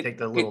room to take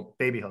the little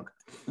baby hook.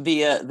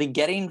 The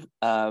getting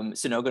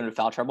Sanogo into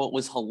foul trouble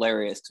was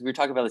hilarious because we were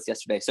talking about this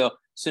yesterday. So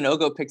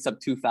Sanogo picks up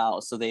 2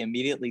 fouls, so they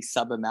immediately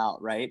sub him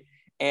out, right?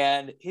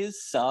 And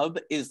his sub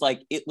is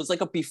it was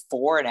like a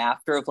before and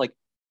after of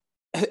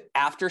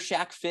after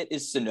Shaq Fit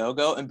is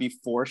Sanogo, and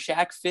before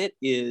Shaq Fit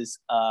is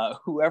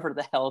whoever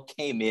the hell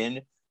came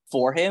in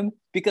for him,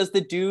 because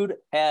the dude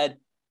had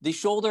the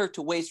shoulder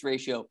to waist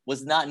ratio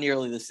was not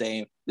nearly the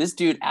same. This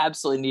dude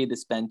absolutely needed to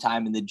spend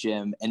time in the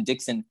gym, and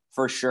Dixon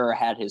for sure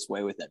had his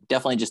way with it.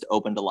 Definitely just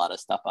opened a lot of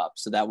stuff up.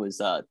 So that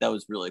was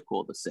really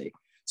cool to see.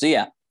 So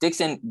yeah,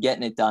 Dixon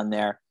getting it done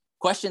there.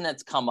 Question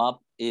that's come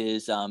up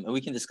is, and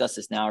we can discuss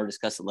this now or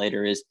discuss it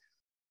later, is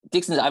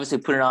Dixon's obviously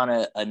putting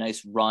on a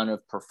nice run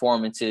of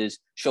performances,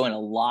 showing a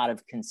lot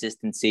of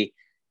consistency.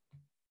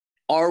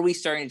 Are we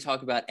starting to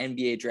talk about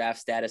NBA draft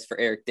status for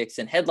Eric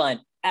Dixon? Headline,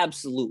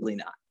 absolutely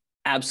not.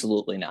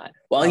 Absolutely not.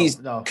 While he's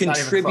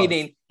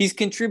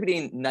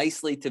contributing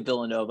nicely to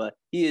Villanova,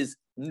 he is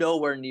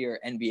nowhere near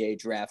NBA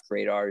draft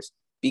radars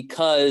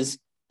because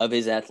of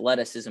his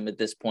athleticism at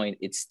this point.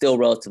 It's still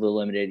relatively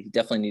limited. He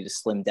definitely need to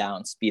slim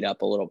down, speed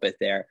up a little bit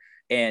there,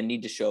 and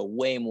need to show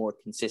way more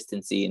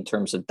consistency in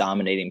terms of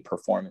dominating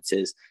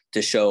performances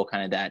to show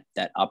kind of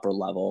that upper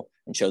level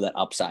and show that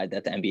upside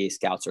that the NBA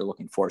scouts are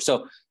looking for.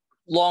 So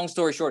long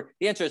story short,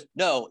 the answer is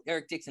no.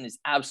 Eric Dixon is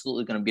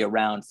absolutely going to be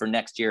around for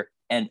next year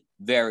and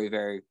very,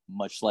 very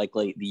much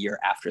likely the year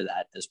after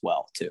that as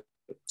well, too.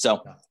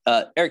 So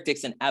Eric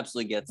Dixon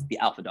absolutely gets the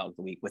alpha dog of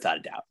the week without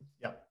a doubt.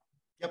 Yep.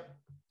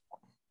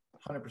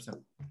 100%.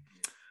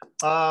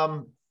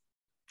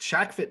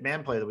 Shaq Fit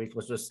man play of the week.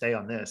 Let's just stay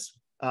on this.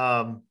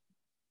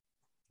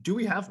 Do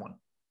we have one?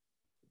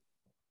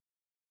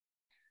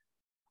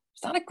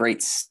 It's not a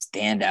great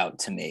standout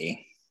to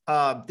me.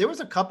 There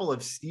was a couple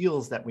of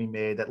steals that we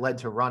made that led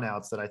to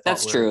runouts that I thought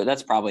that's true.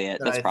 That's probably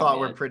it. I thought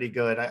were pretty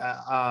good.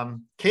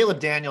 Caleb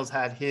Daniels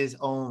had his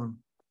own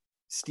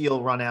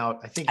steal run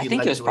out. I think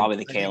it was probably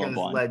the Caleb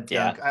one.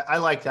 Yeah. I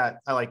like that.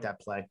 I like that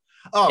play.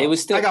 Oh, it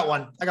was still. I got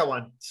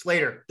one.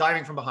 Slater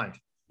diving from behind.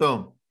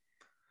 Boom.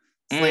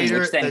 Slater.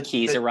 Which then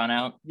keys a run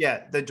out.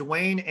 Yeah. The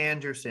Dwayne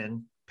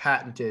Anderson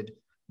patented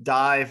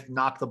dive,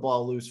 knock the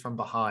ball loose from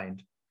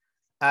behind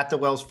at the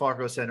Wells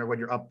Fargo Center when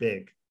you're up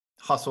big.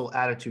 Hustle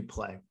attitude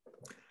play.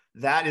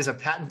 That is a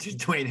patented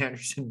Dwayne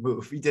Anderson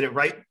move. He did it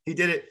right. He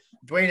did it.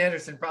 Dwayne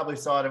Anderson probably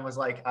saw it and was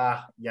like,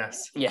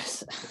 yes.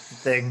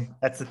 That's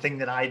the thing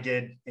that I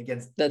did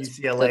against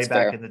UCLA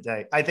back in the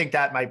day. I think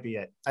that might be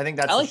it. I think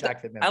that's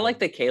I like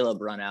the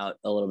Caleb run out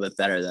a little bit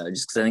better though,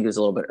 just because I think it was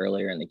a little bit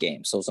earlier in the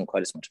game. So it wasn't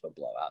quite as much of a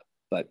blowout.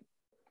 But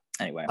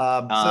anyway.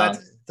 So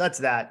that's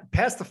that.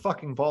 Pass the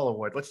fucking ball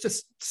award. Let's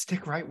just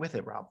stick right with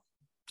it, Rob.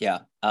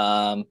 Yeah.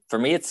 For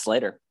me, it's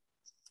Slater.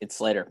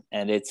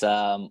 And it's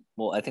I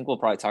think we'll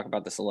probably talk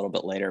about this a little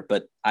bit later,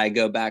 but I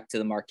go back to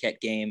the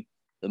Marquette game,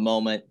 the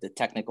moment, the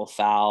technical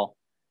foul.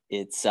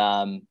 It's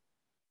what's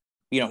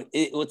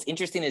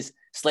interesting is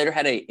Slater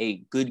had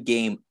a good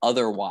game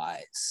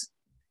otherwise,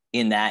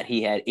 in that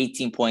he had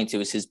 18 points. It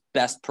was his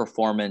best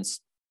performance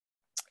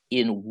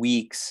in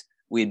weeks.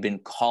 We had been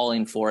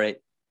calling for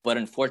it, but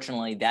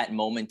unfortunately that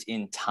moment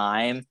in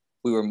time,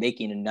 we were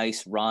making a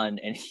nice run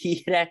and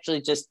he had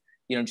actually just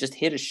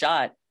hit a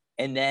shot,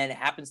 and then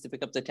happens to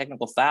pick up the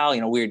technical foul.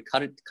 We had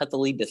cut the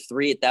lead to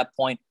 3 at that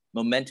point.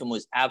 Momentum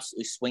was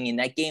absolutely swinging.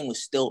 That game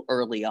was still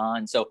early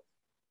on, so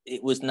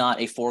it was not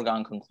a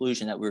foregone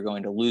conclusion that we were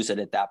going to lose it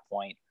at that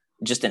point.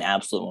 Just an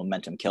absolute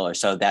momentum killer.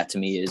 So that to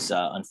me is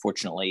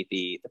unfortunately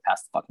the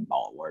pass the fucking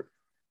ball award.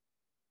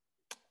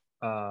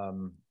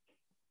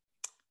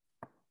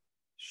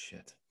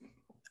 Shit.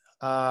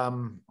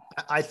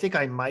 I think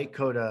I might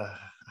go to,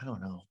 I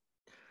don't know.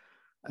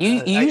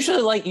 You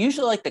usually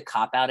like the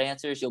cop-out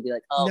answers. You'll be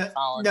like,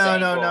 Collins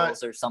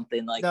ankles or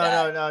something like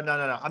that.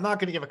 No. I'm not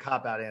going to give a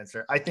cop-out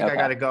answer. I think I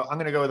got to go. I'm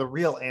going to go with a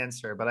real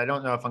answer, but I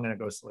don't know if I'm going to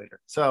go Slater.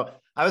 So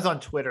I was on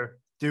Twitter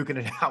duking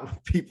it out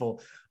with people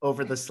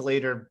over the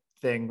Slater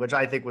thing, which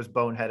I think was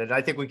boneheaded.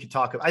 I think we could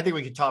talk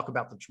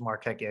about the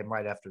Marquette game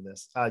right after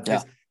this.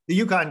 Because the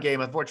Uconn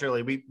game,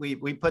 unfortunately,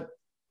 we put,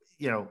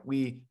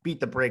 we beat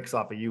the brakes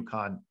off of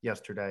Uconn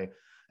yesterday.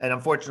 And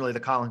unfortunately, the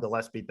Collin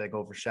Gillespie thing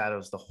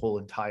overshadows the whole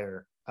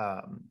entire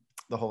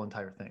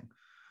thing.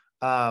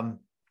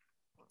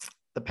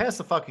 The Pass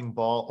the Fucking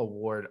Ball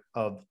award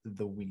of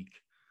the week,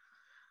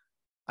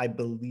 I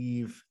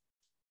believe,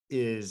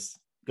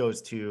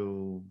 goes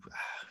to,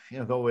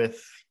 go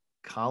with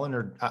Collin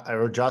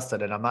or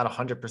Juston, and I'm not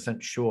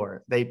 100%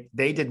 sure. They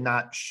did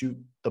not shoot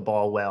the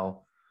ball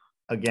well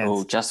against.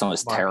 Oh, Juston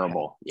was Marquette.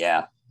 Terrible.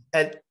 Yeah.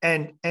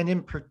 And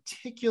in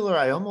particular,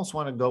 I almost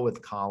want to go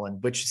with Collin,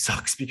 which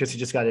sucks because he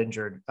just got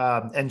injured.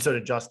 And so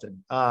did Juston.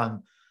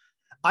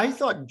 I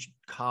thought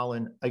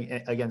Collin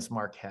against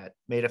Marquette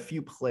made a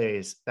few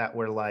plays that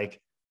were like,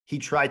 he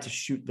tried to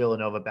shoot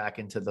Villanova back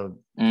into the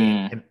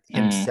game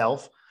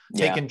himself,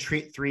 taking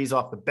threes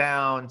off the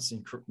bounce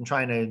and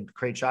trying to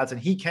create shots.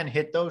 And he can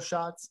hit those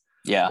shots.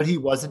 Yeah. But he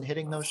wasn't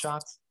hitting those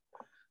shots.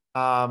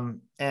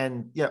 And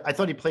I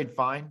thought he played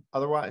fine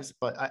otherwise,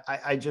 but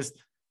I just,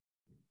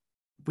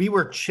 we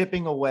were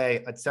chipping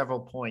away at several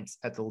points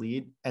at the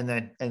lead. And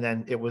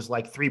then it was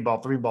like three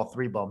ball,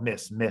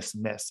 miss.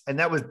 And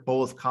that was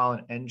both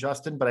Collin and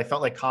Juston, but I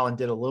felt like Collin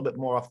did a little bit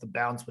more off the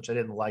bounce, which I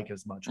didn't like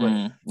as much.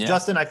 But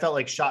Juston, I felt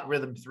like shot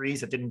rhythm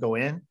threes that didn't go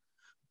in.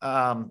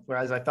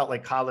 Whereas I felt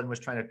like Collin was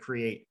trying to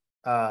create,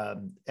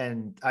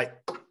 and I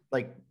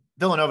like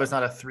Villanova is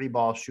not a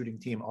 3-ball shooting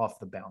team off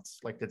the bounce.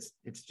 Like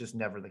it's just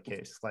never the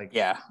case.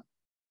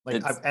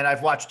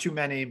 I've watched too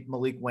many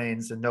Malik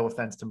Waynes, and no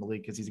offense to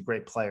Malik because he's a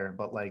great player,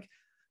 but like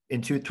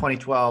in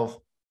 2012,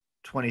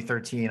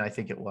 2013, I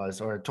think it was,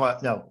 or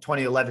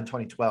 2011,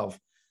 2012,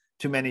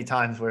 too many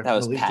times where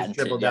Malik just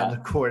dribbled down the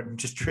court and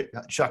just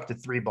chucked a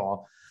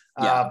 3-ball.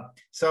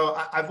 So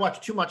I've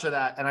watched too much of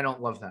that, and I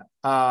don't love that.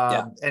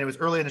 And it was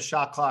early in the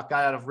shot clock,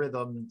 got out of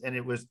rhythm, and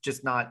it was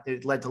just not.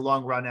 It led to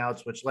long run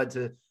outs, which led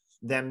to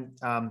them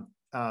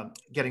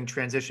getting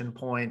transition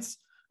points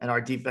and our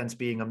defense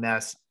being a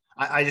mess.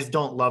 I just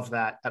don't love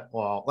that at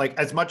all. Like,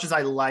 as much as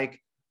I like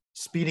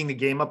speeding the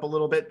game up a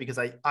little bit, because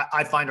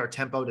I find our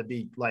tempo to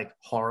be like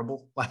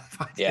horrible. I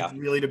find it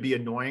really to be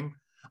annoying.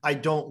 I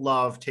don't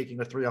love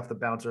taking a 3 off the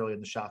bounce early in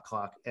the shot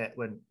clock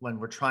when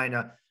we're trying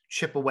to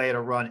chip away at a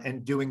run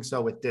and doing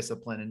so with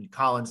discipline. And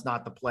Collin's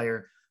not the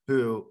player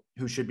who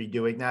should be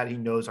doing that. He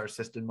knows our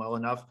system well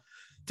enough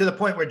to the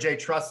point where Jay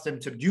trusts him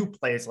to do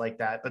plays like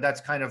that. But that's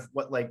kind of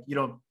what, like, you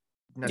don't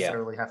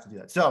necessarily have to do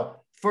that. So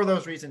for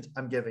those reasons,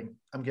 I'm giving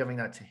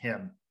that to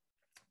him.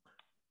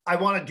 I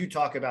want to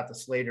talk about the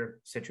Slater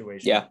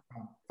situation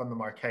from the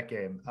Marquette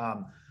game.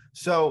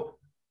 So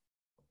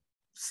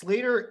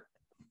Slater,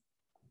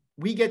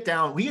 we get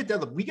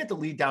the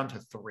lead down to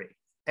 3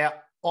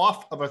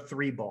 off of a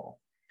 3-ball.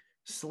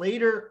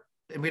 Slater,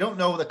 and we don't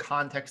know the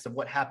context of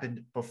what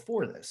happened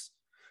before this.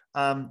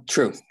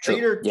 True.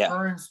 Slater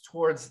turns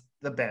towards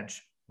the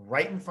bench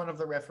right in front of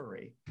the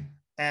referee,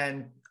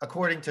 and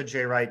according to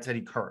Jay Wright, said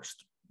he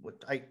cursed.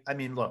 I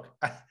mean, look,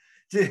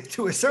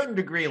 to a certain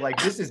degree,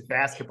 like, this is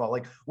basketball.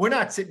 Like, we're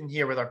not sitting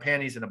here with our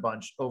panties in a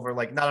bunch over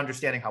like not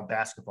understanding how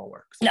basketball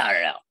works. No.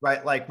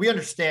 Right? Like, we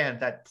understand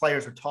that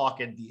players are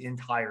talking the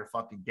entire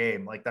fucking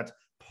game. Like, that's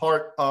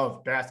part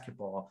of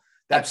basketball.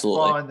 That's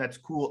Absolutely. Fun. That's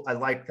cool. I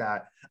like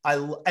that.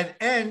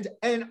 And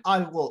I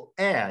will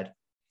add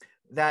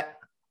that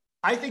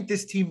I think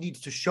this team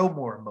needs to show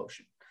more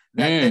emotion.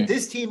 That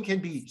this team can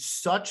be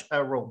such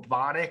a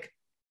robotic,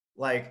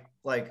 like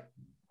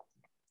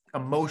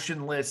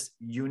emotionless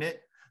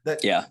unit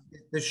that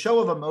the show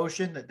of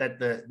emotion that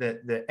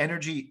the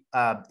energy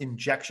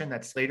injection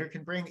that Slater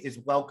can bring is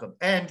welcome.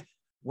 And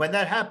when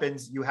that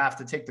happens, you have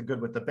to take the good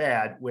with the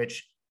bad,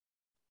 which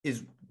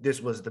is, this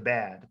was the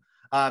bad.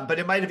 But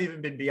it might have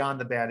even been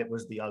beyond the bad. It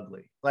was the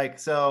ugly. Like,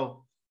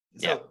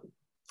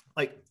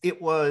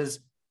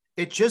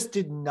 it just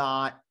did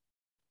not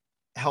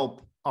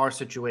help our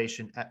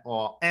situation at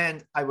all.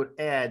 And I would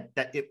add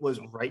that it was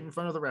right in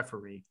front of the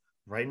referee,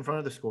 right in front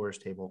of the scorer's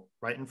table,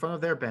 right in front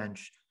of their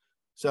bench.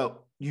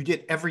 So you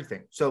did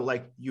everything. So,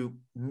 like, you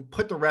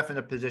put the ref in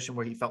a position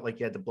where he felt like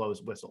he had to blow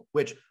his whistle,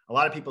 which a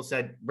lot of people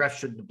said refs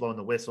shouldn't have blown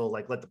the whistle,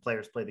 like, let the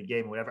players play the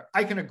game or whatever.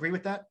 I can agree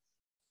with that.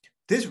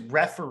 This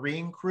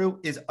refereeing crew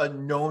is a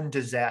known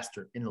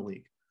disaster in the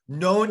league,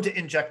 known to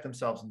inject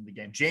themselves into the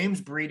game.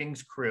 James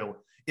Breeding's crew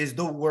is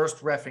the worst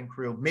reffing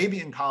crew, maybe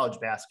in college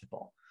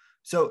basketball.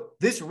 So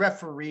this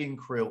refereeing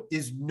crew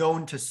is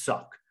known to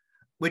suck,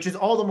 which is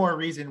all the more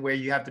reason where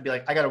you have to be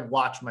like, I got to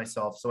watch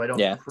myself so I don't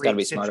gotta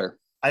be smarter.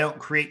 I don't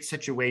create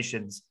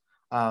situations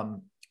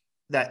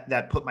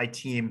that put my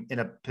team in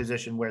a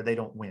position where they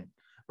don't win,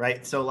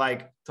 right? So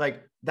it's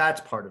like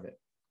that's part of it.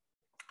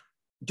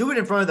 Do it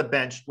in front of the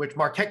bench, which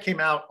Marquette came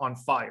out on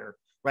fire,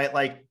 right?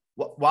 Like,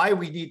 why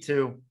we need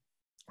to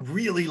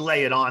really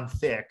lay it on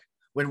thick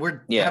when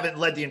we haven't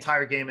led the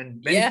entire game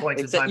in many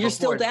points in time. You're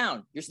before. Still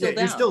down. You're still down.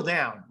 You're still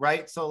down,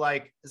 right? So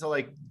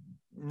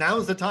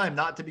now's the time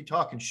not to be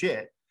talking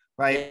shit,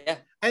 right? Yeah.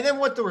 And then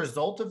what the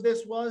result of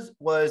this was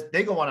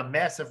they go on a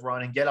massive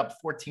run and get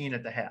up 14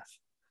 at the half.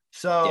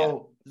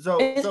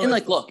 And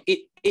like, look,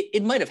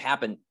 it might have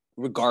happened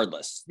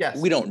regardless. Yes.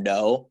 We don't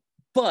know,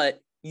 but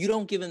you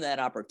don't give him that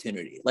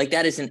opportunity. Like,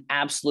 that is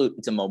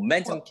it's a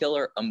momentum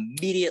killer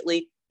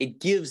immediately. It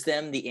gives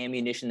them the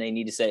ammunition they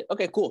need to say,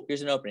 okay, cool,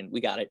 here's an opening.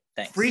 We got it.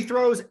 Thanks. Free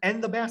throws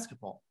and the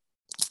basketball,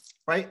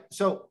 right?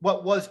 So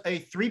what was a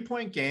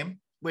 3-point game,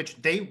 which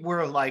they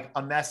were like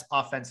a mess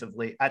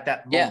offensively at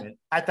that moment.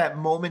 At that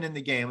moment in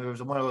the game, it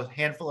was one of those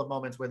handful of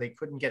moments where they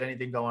couldn't get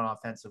anything going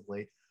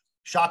offensively.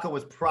 Shaka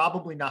was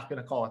probably not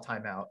going to call a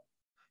timeout.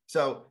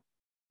 So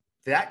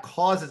that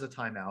causes a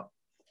timeout.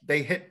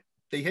 They hit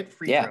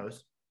free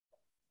throws.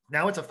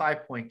 Now it's a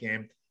 5-point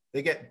game.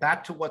 They get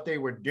back to what they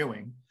were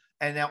doing.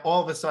 And now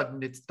all of a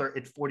sudden it's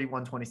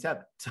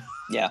 41-27.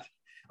 Yeah.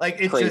 Like,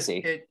 it's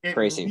crazy. It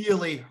crazy.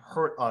 really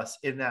hurt us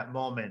in that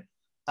moment.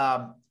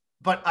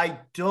 But I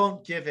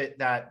don't give it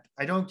that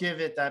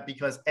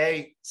because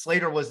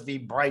Slater was the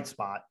bright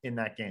spot in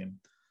that game.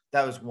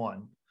 That was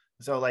one.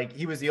 So like,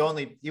 he was the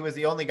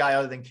only guy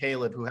other than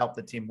Caleb who helped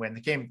the team win.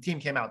 The team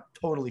came out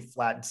totally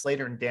flat, and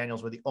Slater and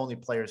Daniels were the only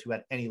players who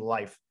had any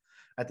life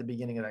at the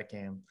beginning of that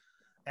game.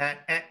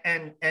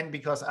 And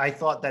because I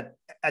thought that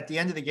at the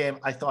end of the game,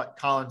 I thought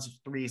Collin's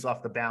threes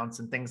off the bounce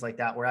and things like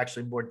that were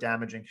actually more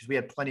damaging, because we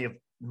had plenty of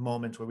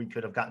moments where we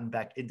could have gotten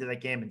back into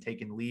that game and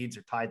taken leads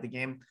or tied the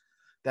game.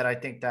 That I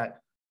think that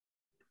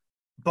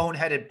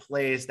boneheaded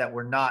plays that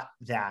were not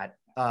that,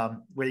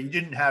 where you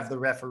didn't have the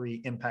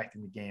referee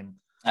impacting the game.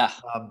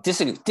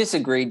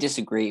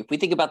 Disagree. If we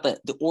think about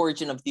the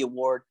origin of the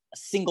award, a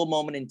single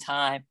moment in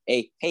time,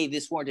 hey,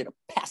 this warranted a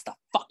pass the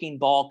fucking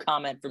ball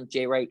comment from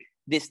Jay Wright.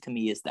 This to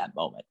me is that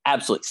moment.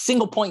 Absolutely.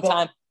 Single point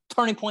time,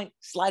 turning point,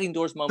 sliding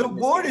doors moment. The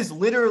award is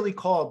literally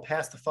called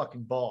pass the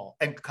fucking ball.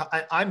 And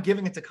I'm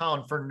giving it to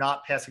Collin for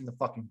not passing the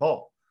fucking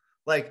ball.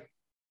 Like,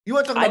 you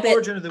want to talk about the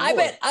origin of the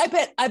award.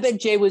 I bet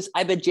Jay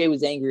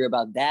was angry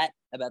about that,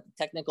 about the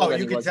technical. Oh,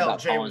 you could tell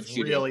Jay was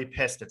really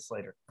pissed at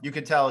Slater. You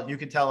could tell on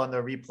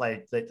the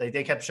replay that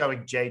they kept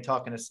showing Jay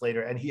talking to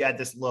Slater, and he had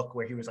this look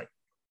where he was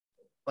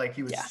like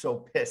he was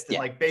so pissed, and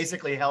like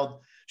basically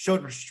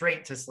showed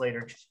restraint to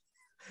Slater,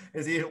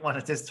 because he didn't want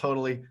to just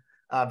totally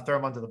throw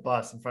him under the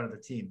bus in front of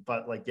the team.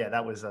 But like,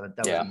 that was a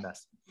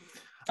mess.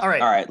 All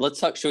right.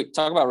 Let's talk. Should we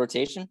talk about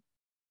rotation?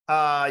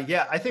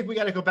 I think we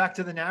got to go back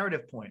to the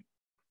narrative point.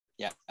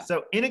 Yeah.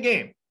 So in a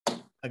game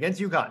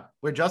against Uconn,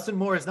 where Juston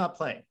Moore is not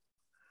playing,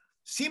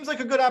 seems like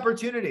a good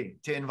opportunity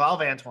to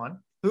involve Antoine,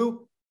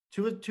 who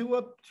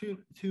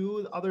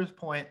to others'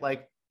 point,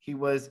 like, he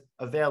was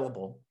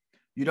available.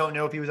 You don't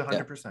know if he was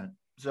 100%.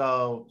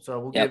 So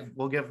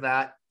we'll give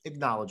that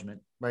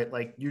acknowledgement, right?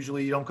 Like,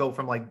 usually you don't go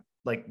from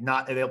like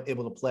not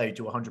able to play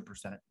to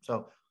 100%.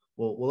 So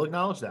we'll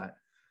acknowledge that.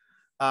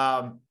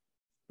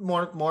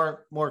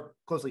 More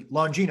closely,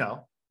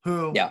 Longino,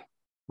 who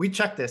we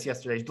checked this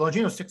yesterday.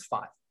 Longino's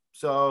 6'5".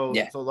 So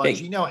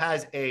Longino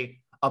has a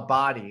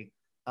body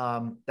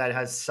that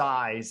has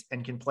size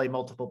and can play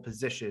multiple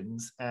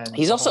positions. And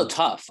he's also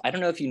tough. I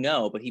don't know if you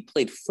know, but he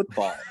played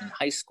football in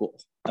high school.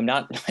 I'm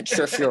not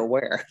sure if you're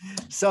aware.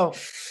 So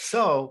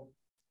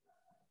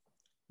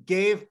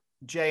gave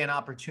Jay an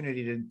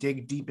opportunity to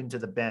dig deep into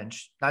the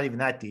bench. Not even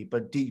that deep,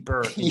 but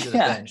deeper into the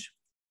bench.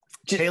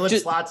 Caleb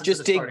slots into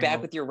the dig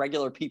back with your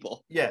regular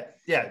people. Yeah,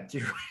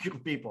 your regular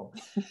people.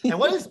 And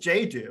what does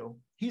Jay do?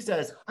 He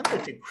says, I'm going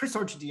to take Chris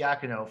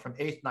Arcidiacono from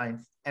 8th,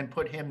 9th and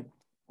put him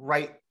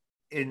right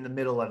in the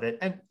middle of it.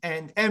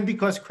 And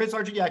because Chris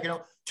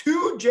Arcidiacono,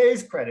 to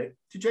Jay's credit,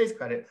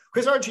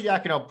 Chris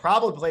Arcidiacono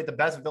probably played the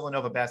best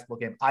Villanova basketball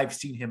game I've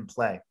seen him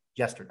play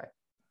yesterday.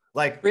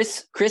 Like,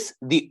 Chris,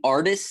 the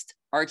artist,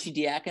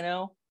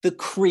 Arcidiacono, the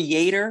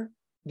creator,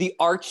 the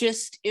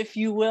archist, if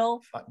you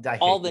will,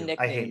 all the nicknames.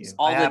 I hate you.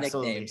 All I the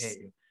absolutely nicknames. hate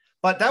you.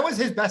 But that was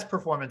his best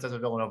performance as a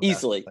Villanova.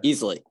 Easily.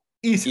 His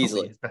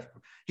best.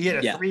 He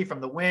had a 3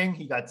 from the wing.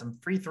 He got some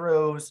free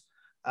throws.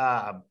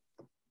 I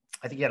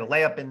think he had a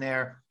layup in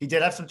there. He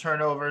did have some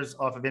turnovers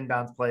off of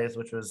inbounds plays,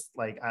 which was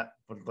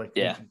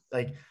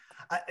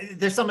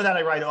there's some of that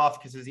I write off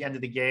because it was the end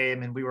of the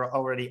game and we were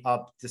already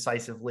up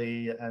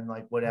decisively and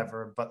like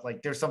whatever. But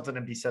like, there's something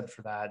to be said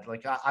for that.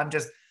 Like, I'm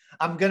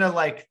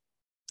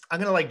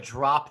gonna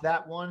drop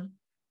that one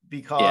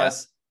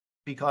because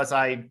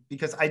I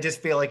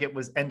just feel like it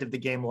was end of the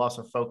game loss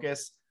of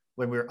focus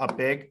when we were up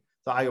big.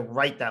 So I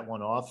write that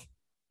one off,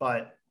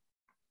 but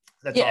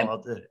that's all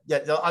I'll do. Yeah,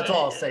 that's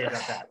all I'll say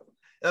about that.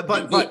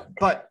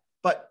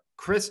 But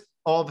Chris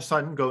all of a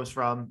sudden goes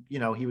from,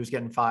 he was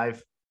getting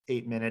 5-8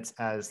 minutes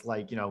as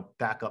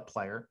backup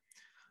player,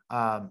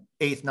 8th,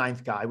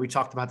 9th guy. We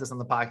talked about this on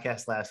the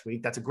podcast last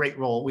week. That's a great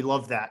role. We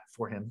love that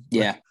for him.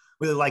 Yeah,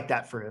 really like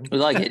that for him. We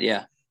like it.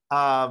 Yeah.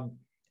 And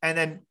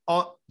then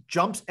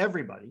jumps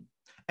everybody.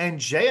 And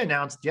Jay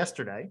announced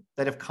yesterday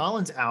that if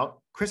Collin's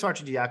out, Chris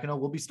Arcidiacono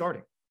will be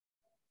starting.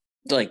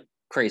 Like,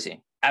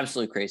 crazy,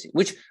 absolutely crazy.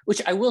 Which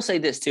I will say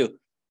this too.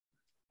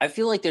 I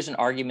feel like there's an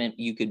argument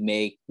you could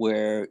make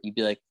where you'd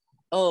be like,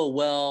 oh,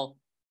 well,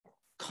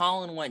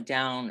 Collin went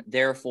down,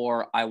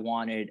 therefore I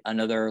wanted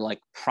another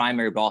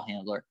primary ball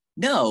handler.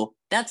 No,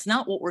 that's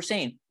not what we're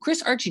saying.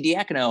 Chris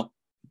Arcidiacono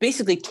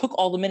basically took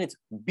all the minutes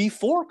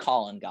before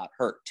Collin got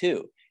hurt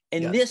too.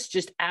 And this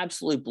just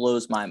absolutely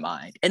blows my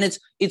mind. And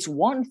it's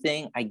one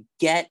thing I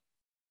get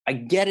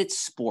it's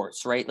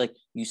sports, right? Like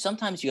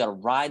sometimes you got to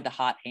ride the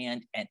hot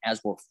hand. And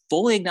as we're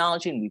fully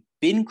acknowledging, we've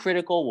been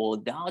critical. We'll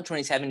acknowledge when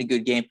he's having a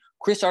good game.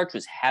 Chris Arch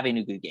was having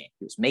a good game.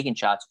 He was making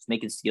shots, he was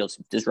making steals,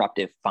 he was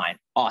disruptive. Fine.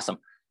 Awesome.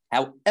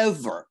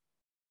 However,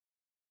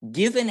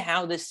 given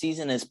how this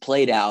season has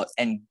played out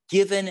and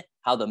given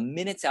how the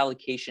minutes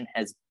allocation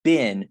has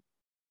been,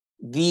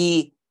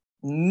 the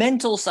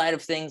mental side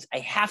of things, I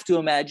have to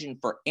imagine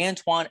for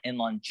Antoine and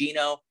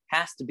Longino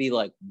has to be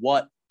like,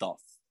 what the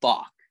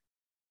fuck?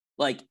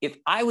 Like, if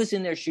I was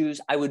in their shoes,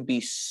 I would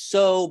be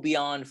so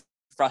beyond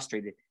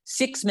frustrated.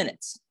 6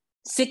 minutes.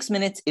 6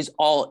 minutes is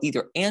all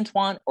either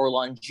Antoine or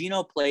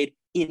Longino played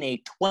in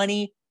a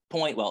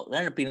 20-point, well, it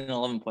ended up being an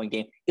 11-point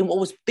game, in what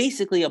was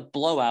basically a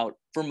blowout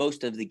for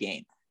most of the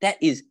game. That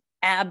is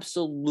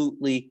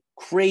absolutely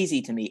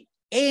crazy to me.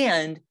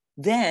 And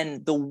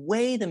then the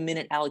way the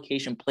minute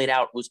allocation played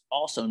out was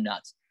also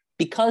nuts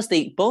because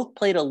they both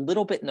played a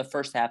little bit in the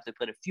first half. They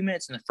played a few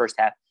minutes in the first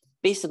half,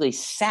 basically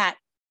sat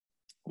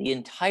the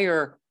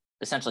entire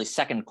essentially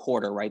second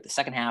quarter, right? The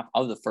second half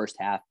of the first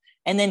half,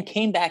 and then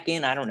came back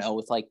in, I don't know,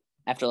 with like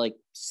after like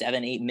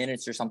 7-8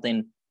 minutes or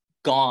something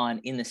gone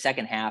in the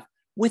second half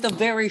with a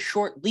very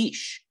short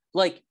leash.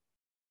 Like,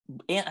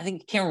 I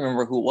think, can't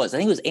remember who it was. I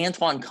think it was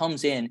Antoine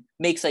comes in,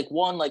 makes like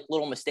one like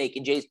little mistake,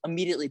 and Jay's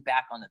immediately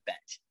back on the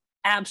bench.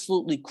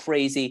 Absolutely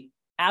crazy,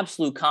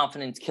 absolute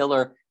confidence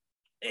killer.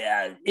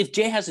 If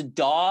Jay has a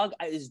dog,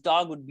 his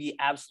dog would be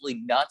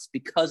absolutely nuts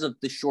because of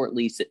the short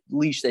leash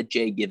that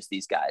Jay gives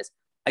these guys.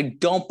 I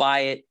don't buy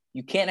it.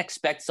 You can't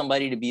expect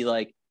somebody to be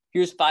like,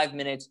 here's 5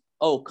 minutes.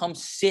 Oh, come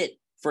sit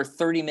for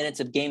 30 minutes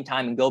of game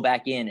time and go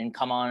back in and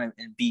come on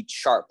and be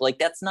sharp. Like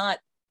that's not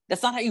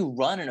how you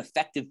run an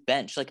effective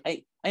bench. Like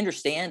I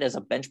understand as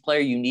a bench player,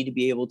 you need to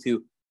be able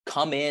to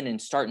come in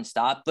and start and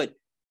stop, but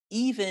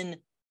even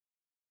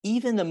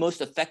the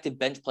most effective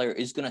bench player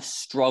is going to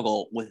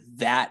struggle with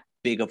that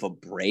big of a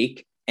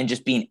break and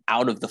just being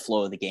out of the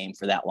flow of the game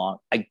for that long.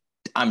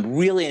 I'm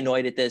really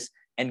annoyed at this.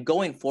 And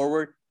going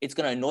forward, it's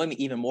going to annoy me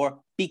even more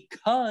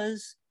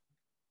because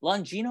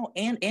Longino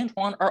and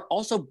Antoine are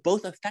also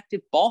both effective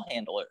ball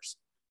handlers.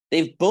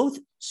 They've both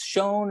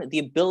shown the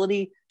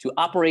ability to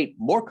operate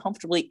more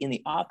comfortably in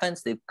the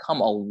offense. They've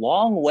come a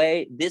long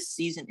way this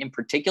season in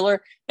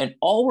particular. And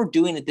all we're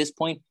doing at this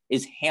point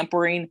is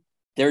hampering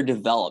their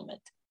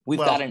development. We've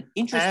got an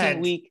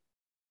interesting week.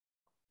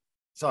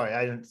 Sorry,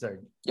 I didn't. Sorry.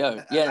 No.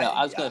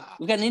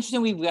 We've got an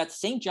interesting week. We've got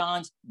St.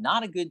 John's,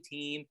 not a good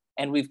team,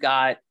 and we've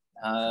got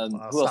who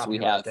else do we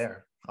have? Right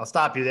there. I'll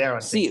stop you there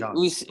on St.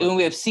 John's.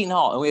 We have Seton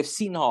Hall, Like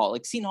Seton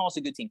Hall is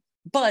a good team,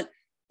 but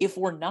if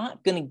we're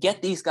not going to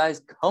get these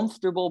guys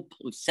comfortable,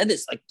 we've said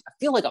this, like I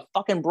feel like a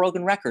fucking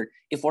broken record.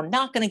 If we're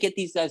not going to get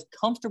these guys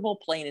comfortable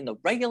playing in the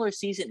regular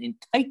season in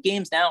tight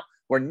games now,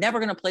 we're never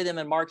going to play them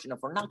in March. And if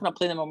we're not going to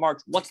play them in March,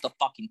 what's the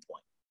fucking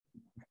point?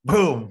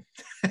 Boom.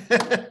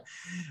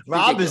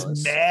 Rob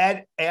is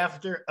mad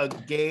after a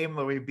game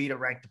where we beat a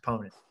ranked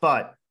opponent,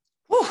 but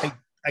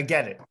I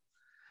get it.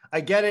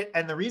 I get it.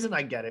 And the reason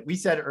I get it, we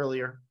said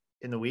earlier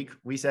in the week,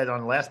 we said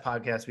on the last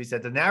podcast, we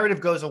said the narrative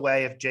goes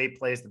away if Jay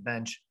plays the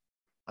bench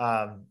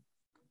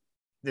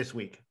this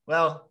week.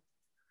 Well,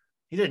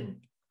 he didn't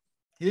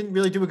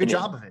really do a good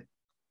job of it.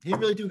 He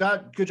didn't really do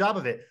a good job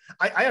of it.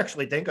 I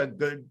actually think a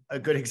good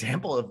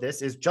example of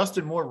this is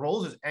Juston Moore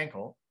rolls his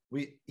ankle.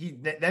 He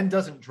then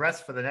doesn't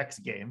dress for the next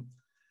game.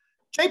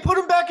 Jay put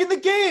him back in the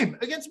game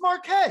against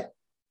Marquette.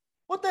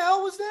 What the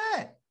hell was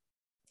that?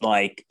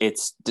 Like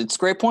it's a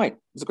great point.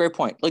 It's a great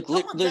point. Like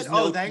there's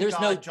no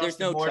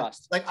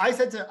trust. Like I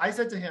said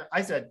to him,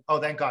 oh,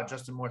 thank God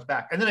Juston Moore's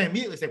back. And then I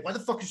immediately say, why the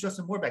fuck is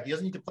Juston Moore back? He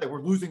doesn't need to play.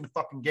 We're losing the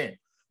fucking game.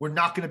 We're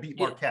not going to beat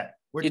Marquette.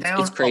 We're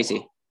down. It's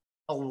crazy.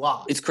 A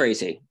lot. It's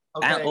crazy.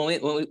 Okay.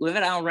 When we've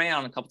had Alan Ray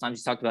on a couple times,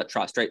 he's talked about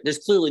trust, right? There's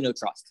clearly no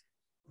trust.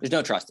 There's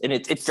no trust. And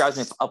it drives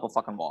me up a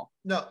fucking wall.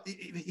 No,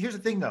 here's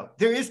the thing, though.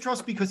 There is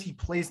trust because he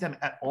plays them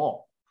at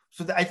all.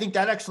 So I think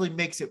that actually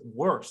makes it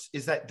worse,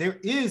 is that there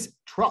is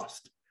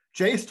trust.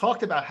 Jay's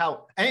talked about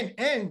how,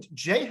 and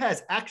Jay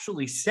has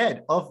actually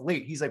said of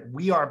late, he's like,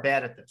 we are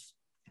bad at this.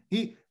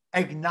 He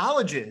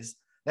acknowledges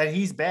that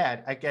he's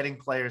bad at getting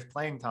players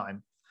playing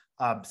time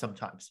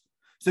sometimes.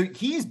 So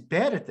he's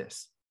bad at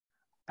this.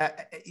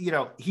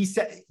 He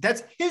said,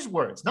 that's his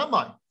words, not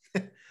mine.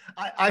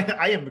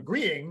 I am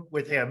agreeing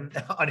with him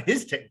on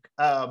his take.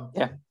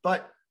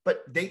 But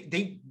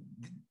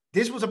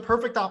this was a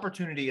perfect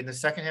opportunity in the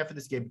second half of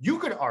this game. You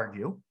could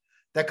argue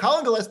that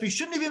Collin Gillespie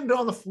shouldn't have even been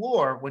on the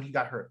floor when he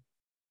got hurt.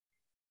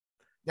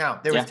 Now,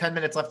 there was 10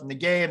 minutes left in the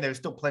game. There's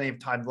still plenty of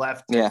time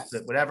left,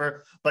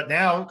 whatever. But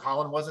now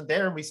Collin wasn't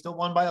there and we still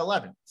won by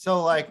 11.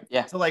 So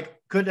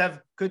could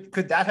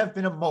that have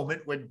been a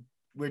moment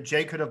where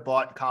Jay could have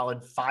bought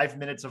Collin 5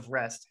 minutes of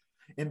rest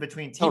in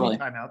between team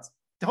timeouts?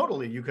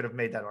 Totally, you could have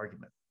made that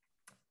argument.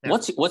 Now,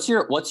 what's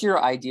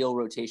your ideal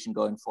rotation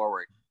going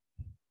forward?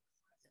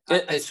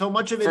 So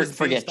much of it is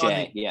forget based on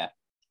Jay.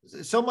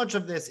 so much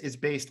of this is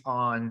based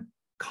on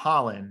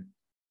Collin.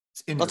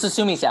 Let's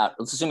assume he's out.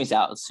 Let's assume he's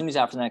out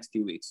for the next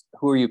few weeks.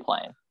 Who are you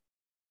playing?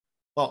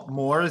 Well,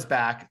 Moore is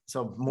back.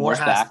 So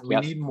we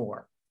need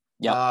Moore.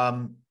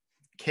 Yep.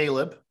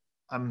 Caleb,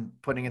 I'm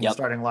putting in the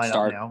starting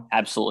lineup now.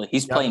 Absolutely.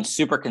 He's playing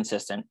super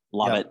consistent.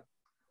 Love it.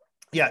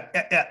 Yeah.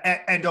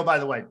 And oh, by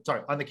the way,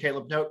 sorry, on the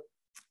Caleb note,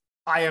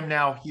 I am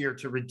now here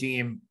to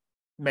redeem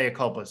mea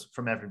culpas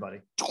from everybody.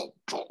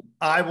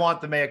 I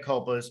want the mea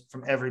culpas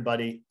from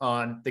everybody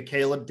on the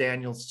Caleb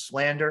Daniels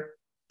slander.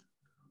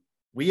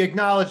 We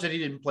acknowledge that he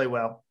didn't play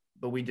well,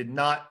 but we did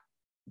not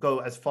go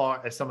as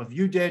far as some of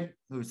you did,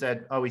 who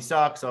said, oh, he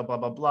sucks, oh, blah,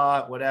 blah,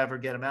 blah, whatever,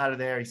 get him out of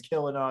there. He's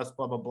killing us,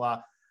 blah, blah,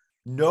 blah.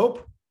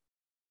 Nope.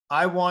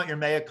 I want your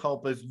mea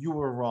culpas. You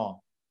were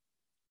wrong.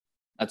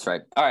 That's right.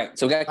 All right.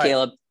 So we got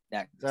Caleb.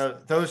 Yeah. So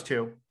those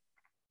two.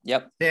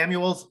 Yep.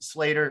 Samuels,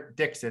 Slater,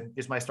 Dixon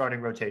is my starting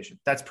rotation.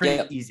 That's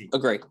pretty easy.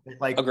 Agree.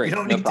 Agree. You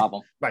don't need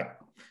problem. Right.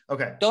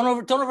 Okay.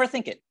 Don't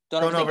overthink it.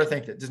 Don't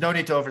overthink it. There's no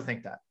need to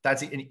overthink that.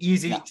 That's an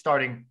easy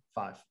starting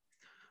five.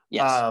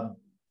 Yes.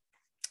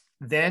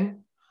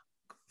 Then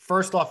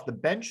first off the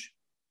bench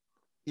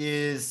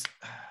is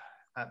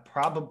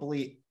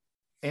probably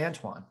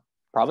Antoine.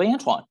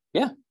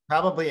 Yeah.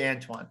 Probably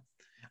Antoine.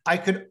 I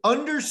could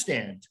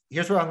understand.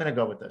 Here's where I'm going to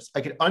go with this.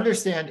 I could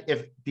understand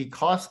if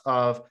because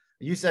of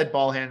you said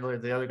ball handler,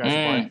 the other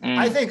guys.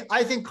 I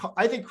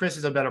think Chris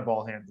is a better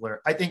ball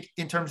handler. I think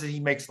in terms of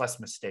he makes less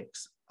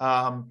mistakes.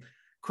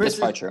 Chris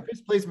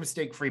plays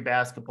mistake-free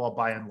basketball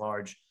by and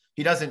large.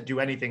 He doesn't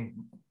do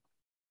anything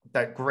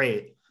that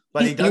great,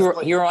 but he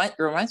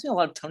reminds me a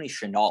lot of Tony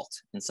Chenault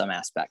in some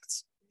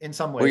aspects. In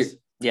some ways,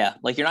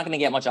 like you're not going to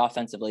get much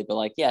offensively,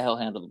 but he'll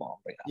handle the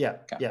ball. Yeah.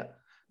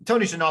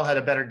 Tony Chenault had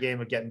a better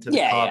game of getting to the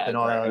cup and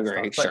all that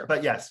other stuff.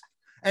 But yes,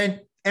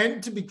 and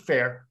to be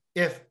fair,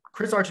 if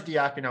Chris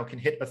Arcidiacono can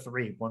hit a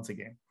three once a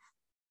game,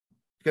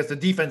 because the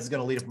defense is going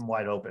to leave him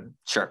wide open.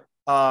 Sure.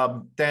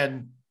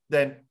 Then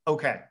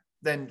okay.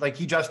 Then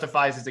he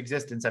justifies his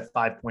existence at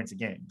 5 points a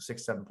game,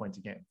 6-7 points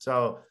a game.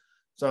 So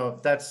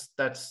that's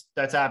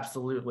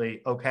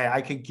absolutely okay.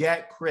 I could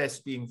get Chris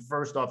being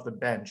first off the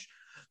bench,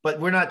 but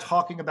we're not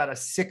talking about a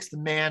sixth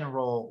man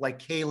role like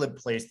Caleb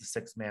plays the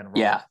sixth man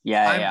role.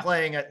 I'm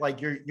playing it like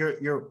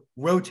you're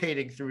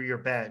rotating through your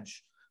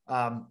bench,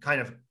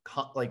 kind of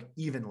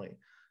evenly.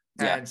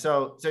 Yeah. And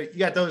so you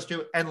got those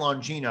two, and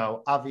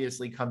Longino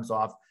obviously comes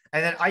off.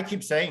 And then I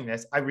keep saying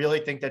this. I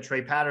really think that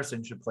Trey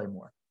Patterson should play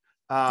more.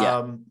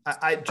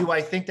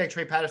 I think that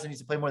Trey Patterson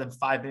needs to play more than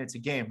 5 minutes a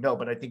game? No,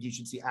 but I think he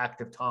should see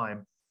active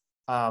time,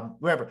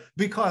 wherever.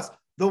 Because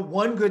the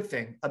one good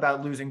thing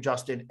about losing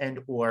Juston and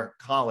or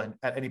Collin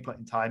at any point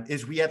in time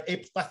is we have a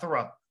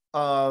plethora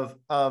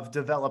of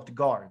developed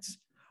guards.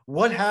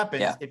 What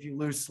happens if you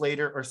lose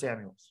Slater or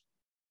Samuels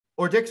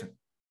or Dixon?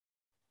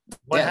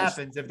 What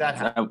happens if that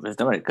happens?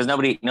 Because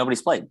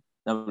nobody's played.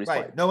 No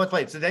one's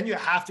played. So then you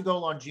have to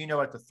go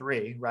Longino at the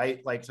three,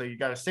 right? So you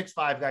got a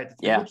 6'5" guy at the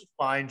three, which is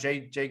fine.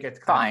 Jay gets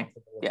fine.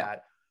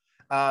 That.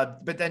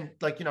 But then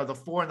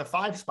the 4 and the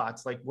 5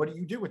 spots, what do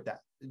you do with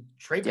that?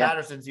 Trey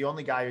Patterson's the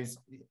only guy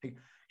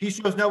he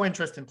shows no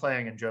interest in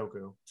playing in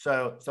Njoku.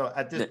 So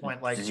at this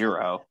point,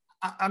 zero.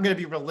 I'm going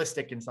to be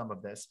realistic in some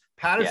of this.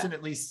 Patterson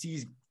at least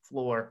sees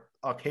floor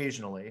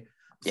occasionally.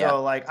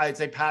 So I'd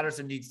say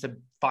Patterson needs to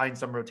find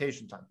some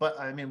rotation time. But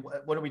I mean,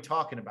 what are we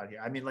talking about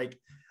here? I mean,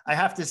 I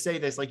have to say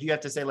this, you have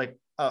to say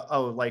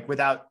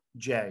without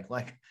Jay,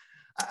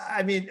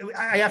 I mean,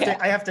 I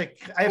have to.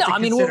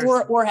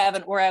 We're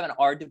having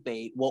our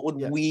debate. What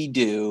would we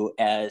do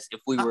as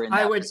if we were in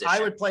that position? I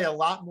would play a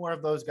lot more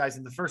of those guys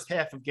in the first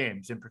half of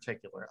games in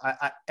particular.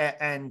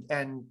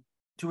 And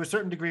to a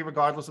certain degree,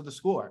 regardless of the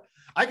score,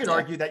 I could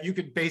argue that you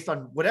could, based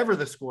on whatever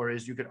the score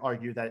is, you could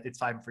argue that it's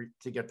time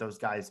to get those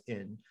guys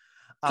in.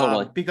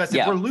 Totally. Because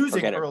if we're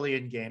losing early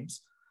in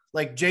games,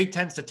 Jay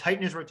tends to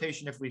tighten his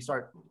rotation if we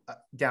start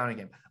down a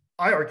game.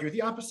 I argue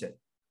the opposite.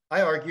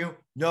 I argue,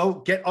 no,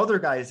 get other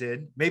guys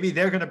in. Maybe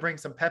they're going to bring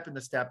some pep in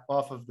the step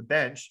off of the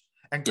bench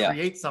and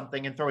create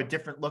something and throw a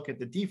different look at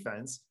the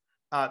defense.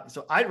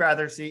 So I'd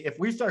rather see if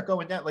we start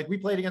going down, we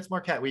played against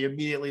Marquette, we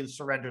immediately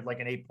surrendered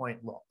an 8-point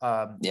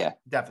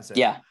deficit.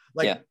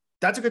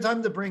 That's a good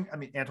time to bring,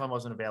 Antoine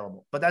wasn't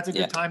available, but that's a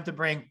good time to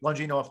bring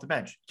Longino off the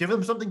bench. Give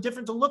him something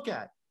different to look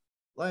at.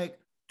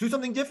 Do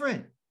something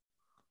different.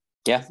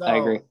 Yeah, I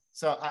agree.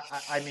 So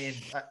I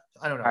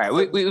don't know. All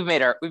right, we've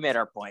made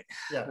our point.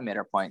 Yeah, we made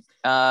our point.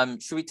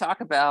 Should we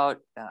talk about?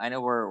 I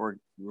know we're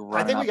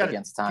running up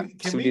against time.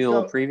 Should we do a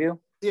little preview?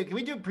 Yeah, can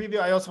we do a preview?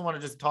 I also want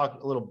to just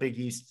talk a little Big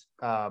East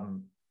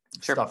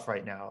stuff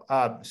right now.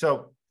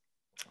 So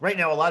right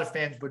now, a lot of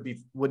fans would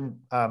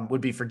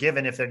be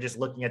forgiven if they're just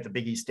looking at the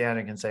Big East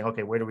standing and saying,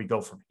 okay, where do we go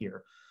from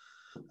here?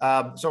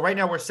 So right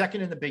now we're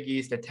second in the Big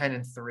East at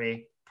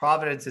 10-3.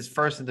 Providence is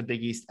first in the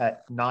Big East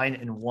at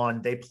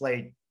 9-1. They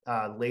play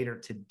later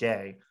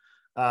today.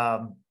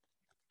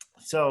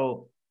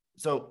 So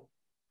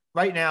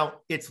right now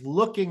it's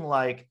looking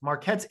like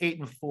Marquette's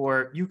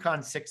 8-4,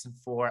 Uconn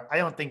 6-4. I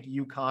don't think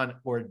Uconn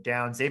or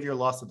down. Xavier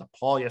lost to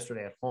DePaul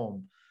yesterday at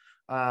home.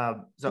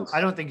 So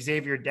I don't think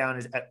Xavier down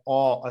is at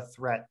all a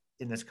threat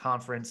in this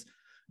conference.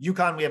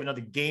 UConn, we have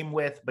another game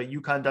with, but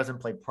UConn doesn't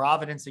play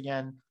Providence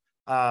again.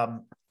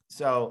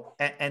 So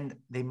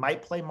they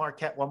might play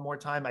Marquette one more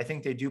time. I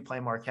think they do play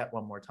Marquette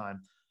one more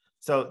time.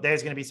 So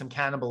there's going to be some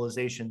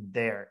cannibalization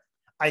there.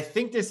 I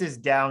think this is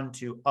down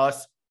to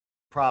us,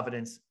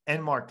 Providence,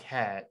 and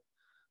Marquette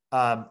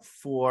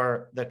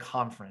for the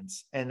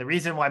conference. And the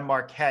reason why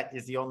Marquette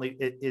is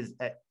is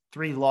at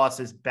 3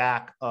 losses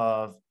back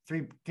of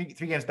three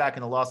games back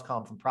in the loss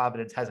column from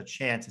Providence has a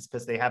chance is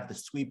because they have the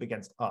sweep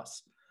against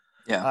us.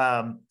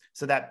 Yeah.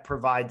 So that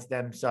provides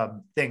them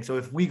some things. So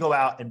if we go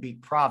out and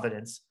beat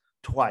Providence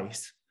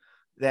twice,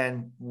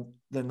 then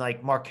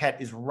like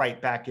Marquette is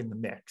right back in the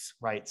mix,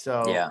 right?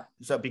 So yeah.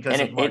 So because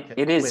and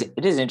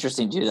it is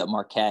interesting too that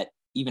Marquette,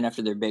 even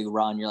after their big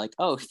run, you're like,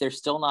 oh, they're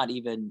still not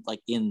even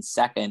like in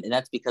second, and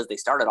that's because they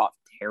started off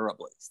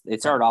terribly. They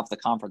started off the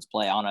conference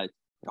play on a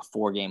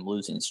 4-game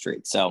losing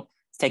streak, so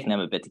it's taking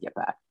them a bit to get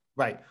back.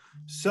 Right.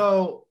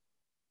 So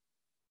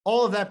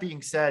all of that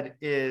being said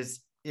is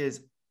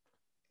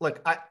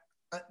look,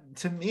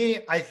 to me,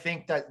 I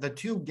think that the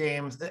two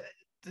games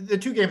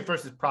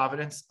versus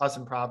Providence, us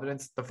and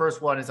Providence, the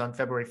first one is on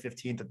February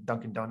 15th at the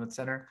Dunkin' Donuts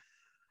Center,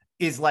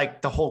 is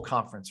like the whole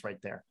conference right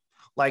there.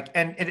 Like,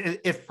 and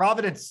if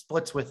Providence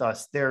splits with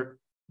us, they're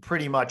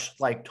pretty much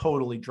like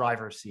totally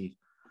driver's seat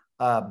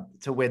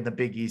to win the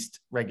Big East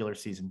regular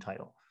season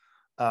title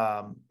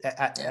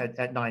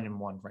at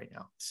 9-1 right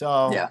now.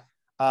 So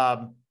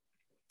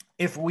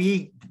if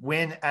we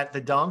win at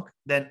the Dunk,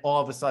 then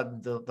all of a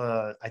sudden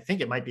I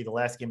think it might be the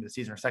last game of the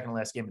season or second to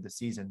last game of the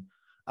season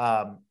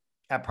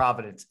at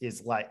Providence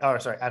is like,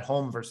 at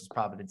home versus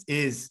Providence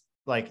is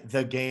like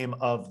the game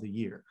of the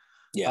year.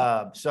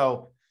 Yeah.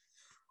 So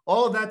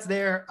all of that's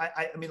there.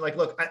 I mean, like,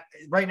 look,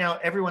 right now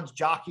everyone's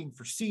jockeying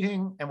for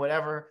seeding and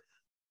whatever.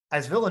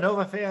 As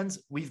Villanova fans,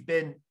 we've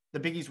been the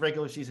Big East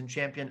regular season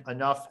champion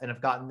enough and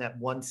have gotten that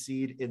 1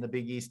 seed in the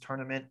Big East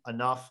tournament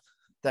enough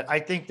that I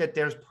think that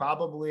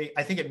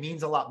I think it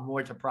means a lot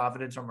more to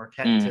Providence or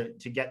Marquette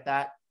to get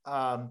that.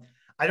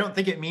 I don't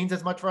think it means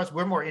as much for us.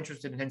 We're more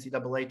interested in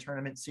NCAA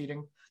tournament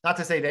seeding. Not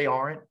to say they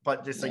aren't,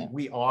 but just like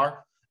we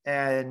are.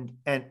 And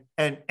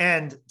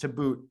to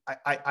boot,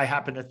 I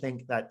happen to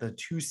think that the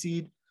 2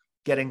 seed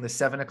getting the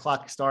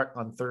 7:00 start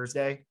on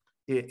Thursday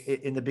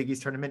in the Big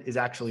East tournament is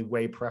actually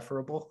way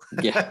preferable.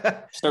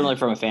 Yeah, certainly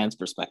from a fan's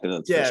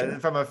perspective.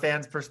 From a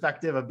fan's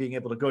perspective of being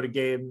able to go to the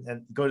game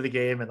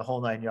and the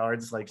whole 9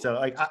 yards. Like, so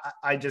like,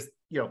 I just,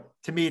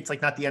 to me, it's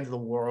like not the end of the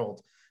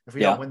world if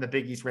we don't win the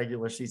Big East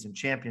regular season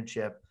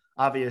championship.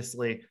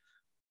 Obviously,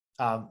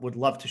 would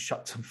love to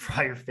shut some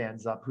Friar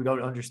fans up who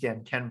don't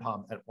understand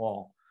KenPom at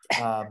all,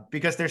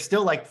 because they're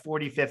still like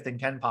 45th in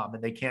KenPom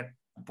and they can't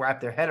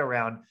wrap their head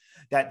around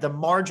that the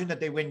margin that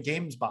they win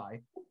games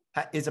by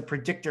is a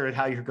predictor of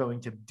how you're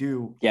going to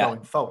do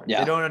going forward.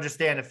 They don't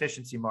understand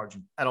efficiency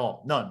margin at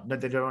all. None. No,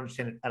 they don't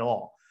understand it at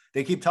all.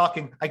 They keep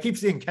talking. I keep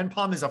seeing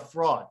KenPom is a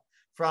fraud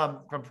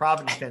from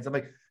Providence fans. I'm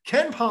like,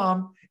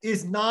 KenPom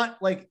is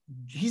not like,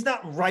 he's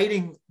not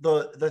writing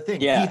the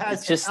thing. Yeah, he has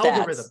it's just an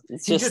algorithm.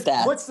 It's just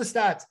stats. Puts the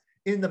stats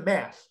in the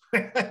math,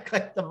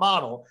 like the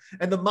model,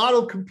 and the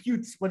model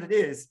computes what it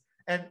is.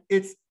 And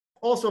it's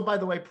also, by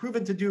the way,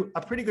 proven to do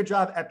a pretty good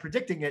job at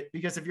predicting it,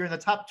 because if you're in the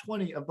top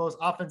 20 of both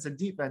offense and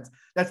defense,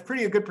 that's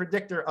pretty a good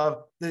predictor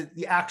of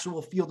the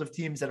actual field of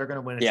teams that are going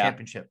to win a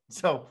championship.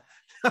 So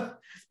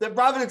the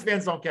Providence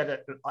fans don't get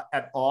it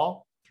at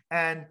all.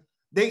 And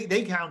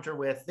they counter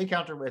with,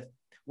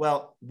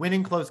 well,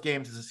 winning close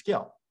games is a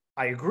skill.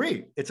 I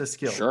agree. It's a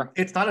skill. Sure.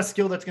 It's not a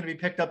skill that's going to be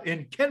picked up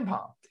in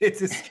KenPom.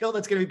 It's a skill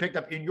that's going to be picked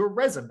up in your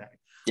resume.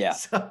 Yeah.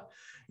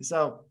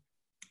 So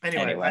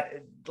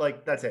anyway.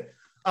 That's it.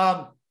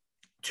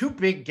 2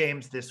 big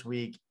games this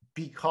week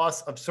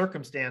because of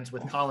circumstance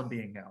with Collin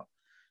being out.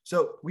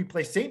 So we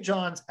play St.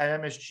 John's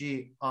at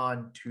MSG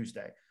on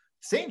Tuesday.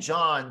 St.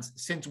 John's,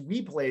 since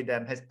we played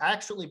them, has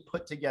actually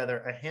put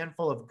together a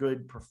handful of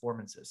good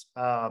performances.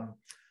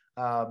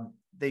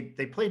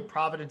 They played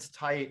Providence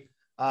tight.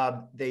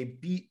 They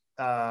beat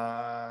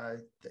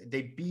did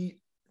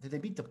they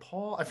beat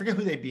DePaul? I forget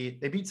who they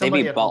beat. They beat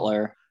somebody. They beat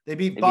Butler. They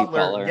beat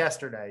Butler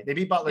yesterday. They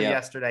beat Butler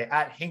yesterday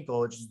at Hinkle,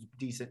 which is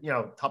decent.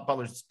 Top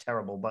Butler's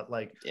terrible, but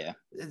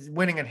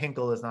winning at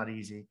Hinkle is not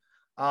easy.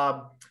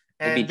 And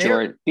they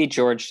beat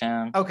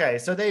Georgetown. Okay,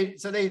 so did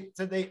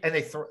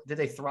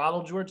they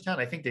throttle Georgetown?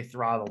 I think they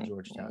throttled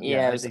Georgetown.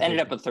 Yeah, it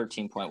ended up a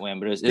 13-point win,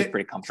 but it was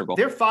pretty comfortable.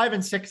 They're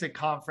 5-6 at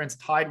conference,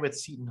 tied with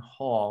Seton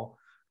Hall.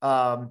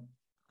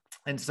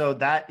 And so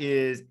that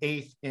is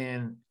 8th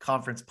in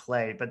conference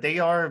play, but they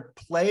are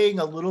playing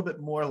a little bit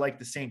more like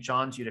the St.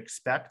 John's you'd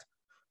expect.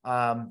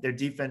 Their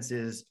defense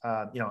is,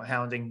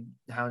 hounding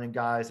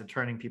guys and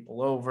turning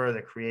people over.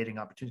 They're creating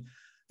opportunities.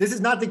 This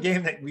is not the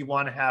game that we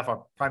want to have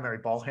our primary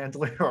ball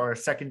handler or our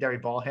secondary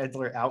ball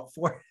handler out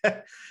for.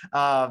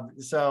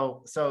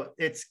 So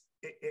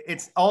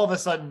it's all of a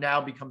sudden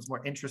now becomes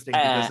more interesting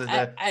because of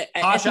the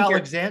Posh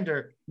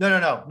Alexander.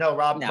 No,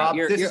 Rob.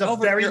 This is a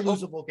very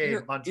losable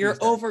game on Tuesday.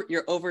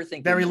 You're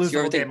overthinking. Very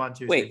losable game on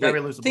Tuesday. Very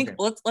losable game.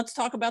 Let's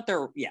talk about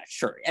their. Yeah,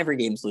 sure. Every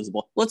game's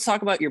losable. Let's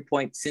talk about your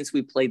point since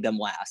we played them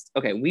last.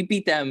 Okay, we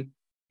beat them,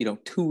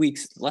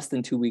 less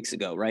than 2 weeks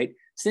ago, right?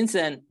 Since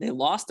then, they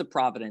lost to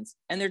Providence,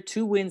 and their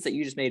 2 wins that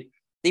you just made.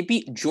 They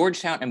beat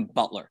Georgetown and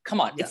Butler. Come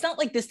on, It's not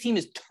like this team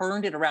has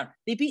turned it around.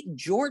 They beat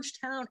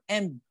Georgetown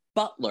and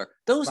Butler.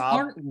 Those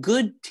aren't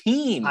good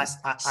teams.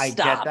 I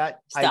get that.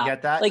 I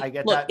get that. Like, I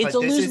get look, that. It's a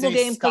losable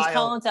game because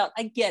Collin's out.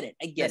 I get it.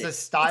 It's a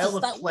style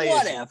of play.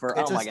 Whatever.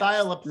 It's a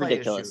style of play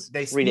issue.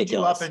 They speed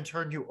you up and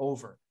turn you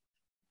over.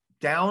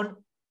 Down,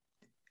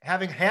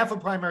 having half a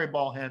primary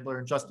ball handler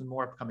and Juston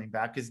Moore coming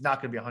back is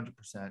not going to be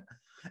 100%.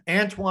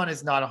 Antoine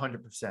is not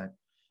 100%.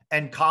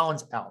 And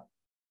Collin's out.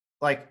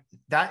 Like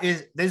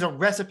there's a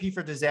recipe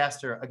for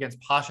disaster against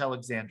Posh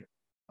Alexander.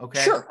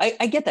 Okay. Sure.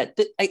 I get that.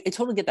 I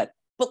totally get that.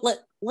 But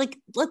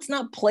let's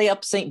not play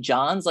up St.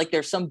 John's like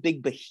they're some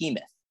big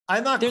behemoth.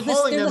 I'm not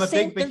calling them a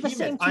big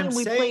behemoth. I'm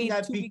saying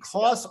that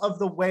because of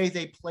the way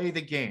they play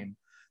the game,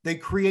 they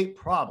create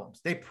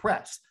problems. They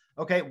press.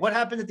 Okay. What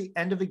happened at the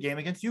end of the game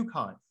against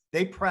Uconn?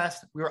 They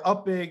pressed. We were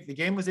up big. The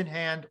game was in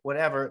hand,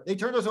 whatever. They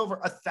turned us over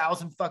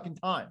 1,000 fucking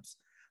times.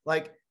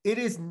 Like it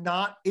is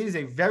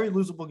a very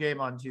losable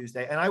game on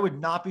Tuesday. And I would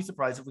not be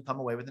surprised if we come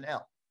away with an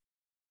L.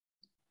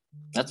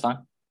 That's fine.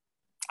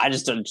 I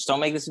just don't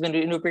make this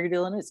into a bigger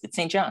deal than it is. It's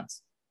St.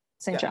 John's.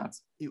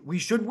 John's. We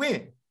should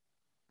win.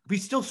 We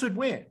still should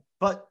win.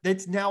 But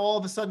it's now all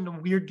of a sudden a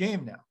weird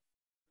game now.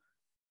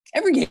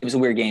 Every game is a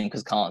weird game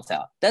because Collin's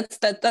out. That's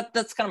kind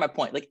of my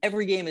point. Like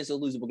every game is a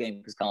losable game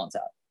because Collin's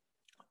out.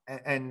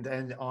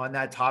 And on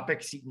that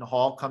topic, Seton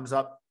Hall comes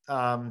up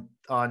on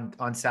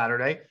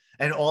Saturday.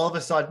 And all of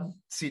a sudden,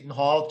 Seton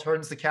Hall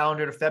turns the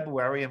calendar to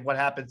February. And what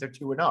happens? They're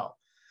 2-0.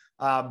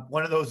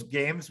 One of those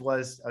games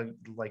was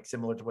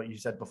similar to what you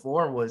said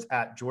before, was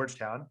at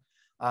Georgetown,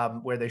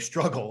 where they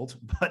struggled,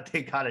 but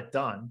they got it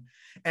done.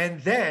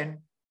 And then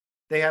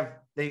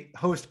they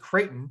host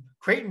Creighton.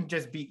 Creighton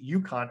just beat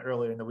Uconn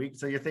earlier in the week.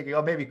 So you're thinking,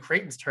 oh, maybe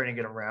Creighton's turning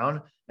it around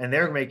and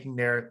they're making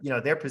they're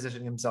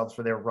positioning themselves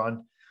for their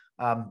run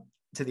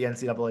to the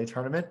NCAA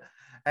tournament.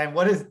 And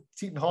what does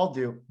Seton Hall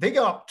do? They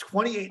go up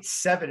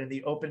 28-7 in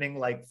the opening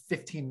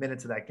 15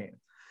 minutes of that game.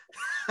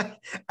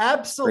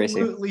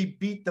 Absolutely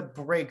beat the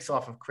brakes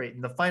off of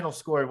Creighton. The final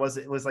score was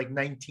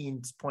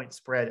 19-point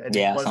spread, and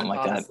it wasn't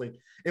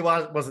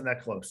wasn't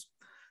that close.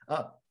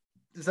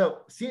 So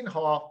Seton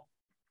Hall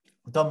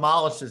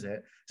demolishes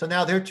it. So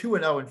now they're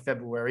 2-0 in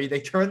February.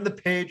 They turn the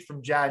page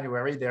from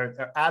January.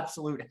 They're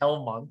absolute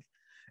hell month,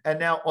 and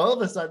now all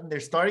of a sudden they're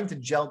starting to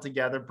gel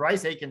together.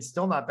 Bryce Aiken's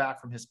still not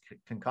back from his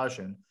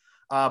concussion,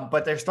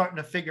 but they're starting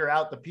to figure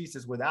out the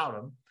pieces without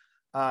him,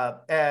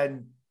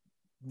 and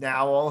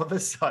now all of a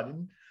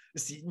sudden,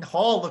 Seton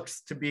Hall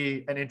looks to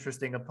be an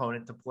interesting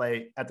opponent to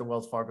play at the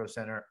Wells Fargo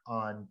Center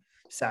on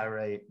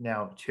Saturday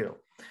now too.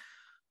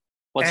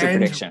 What's your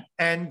prediction?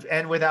 And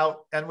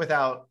without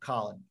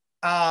Collin.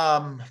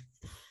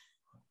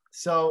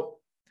 So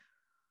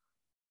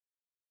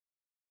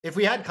if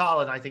we had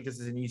Collin, I think this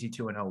is an easy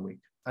 2-0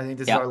 week. I think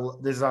this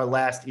is our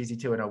last easy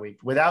 2-0 week.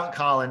 Without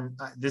Collin,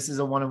 this is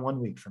a 1-1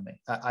 week for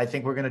me. I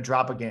think we're going to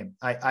drop a game.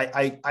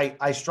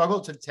 I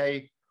struggle to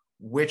take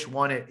which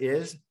one it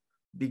is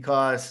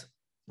because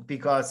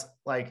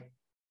I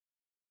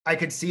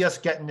could see us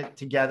getting it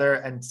together,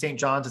 and St.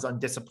 John's is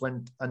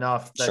undisciplined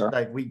enough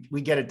that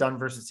we get it done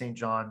versus St.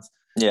 John's.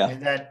 Yeah.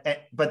 And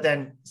but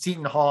then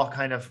Seton Hall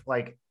kind of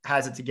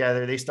has it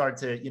together. They start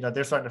to,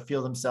 they're starting to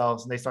feel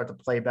themselves and they start to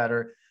play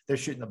better. They're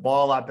shooting the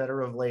ball a lot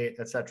better of late,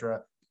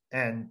 etc.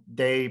 And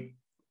they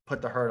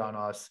put the hurt on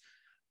us.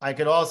 I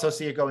could also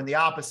see it going the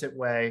opposite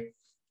way,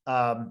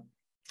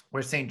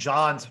 where St.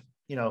 John's,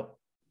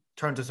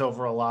 turns us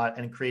over a lot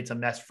and creates a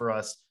mess for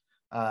us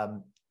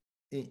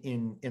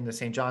in the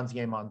St. John's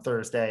game on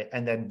Thursday.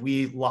 And then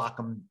we lock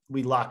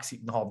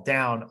Seton Hall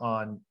down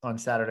on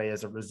Saturday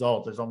as a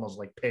result. There's almost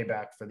like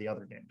payback for the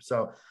other game.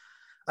 So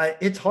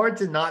it's hard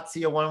to not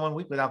see a 1-1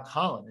 week without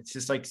Collin. It's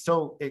just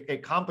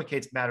it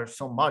complicates matters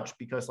so much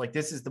because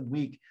this is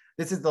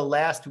the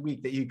last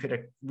week that you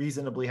could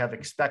reasonably have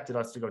expected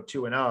us to go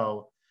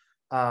 2-0.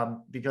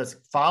 Because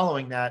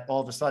following that, all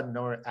of a sudden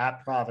we're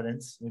at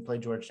Providence. We play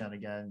Georgetown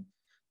again.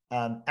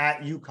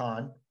 At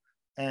Uconn,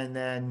 and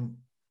then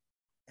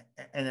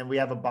we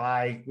have a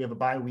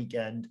bye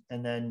weekend,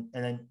 and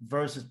then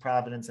versus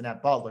Providence and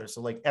at Butler.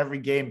 So every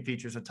game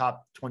features a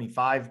top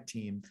 25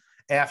 team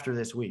after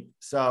this week.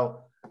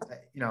 So,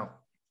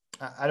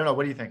 I don't know.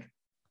 What do you think?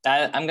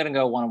 I'm going to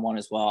go 1-1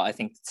 as well. I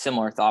think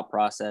similar thought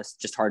process,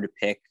 just hard to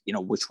pick,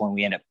 which one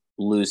we end up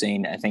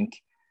losing. I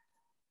think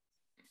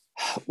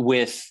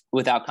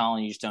without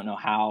Collin, you just don't know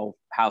how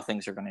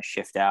things are going to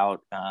shift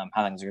out, how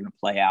things are going to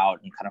play out,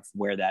 and kind of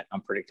where that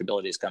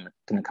unpredictability is going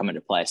to come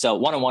into play. So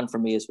 1-1 for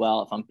me as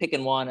well. If I'm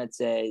picking one, I'd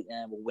say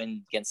we'll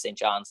win against St.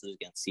 John's, lose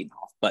against Seton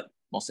Hall, but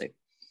we'll see.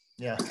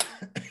 Yeah.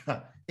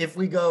 If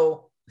we do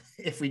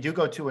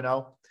go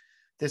 2-0,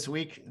 this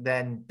week,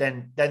 then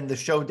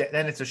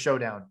it's a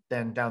showdown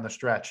then down the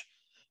stretch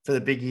for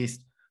the Big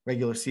East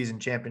regular season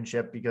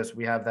championship, because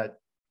we have that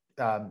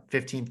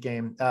 15th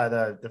game,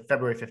 the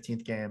February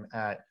 15th game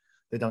at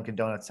the Dunkin'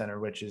 Donuts Center,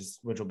 which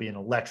will be an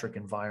electric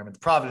environment. The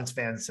Providence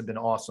fans have been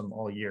awesome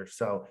all year.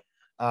 So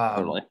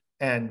Totally.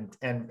 And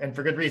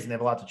for good reason. They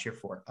have a lot to cheer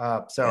for.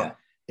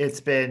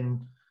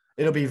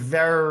 It'll be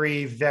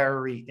very,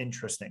 very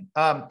interesting.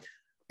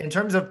 In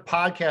terms of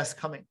podcasts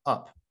coming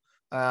up,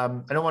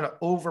 I don't want to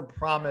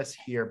overpromise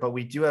here, but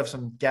we do have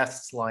some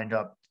guests lined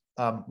up.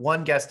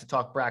 One guest to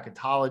talk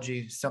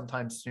bracketology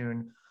sometime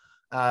soon.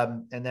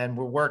 And then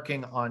we're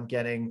working on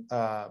getting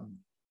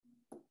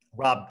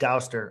Rob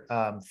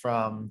Douster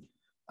from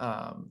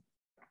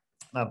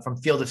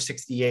Field of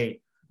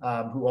 68,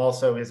 who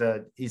also he's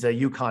a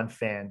Uconn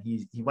fan.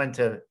 He went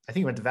to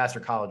Vassar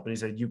College, but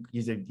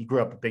he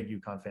grew up a big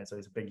Uconn fan, so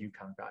he's a big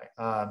Uconn guy.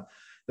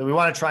 So we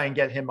want to try and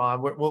get him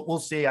on. We'll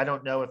see. I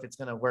don't know if it's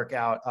going to work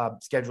out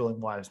scheduling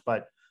wise,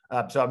 but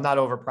so I'm not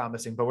over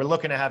promising. But we're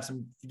looking to have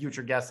some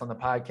future guests on the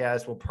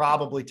podcast. We'll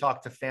probably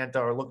talk to Fanta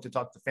or look to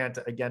talk to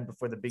Fanta again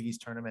before the Big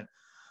East tournament.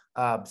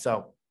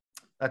 So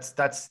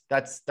that's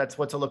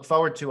what to look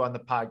forward to on the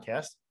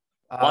podcast.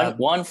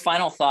 One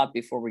final thought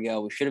before we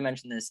go. We should have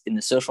mentioned this in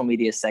the social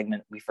media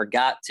segment. We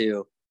forgot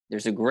to.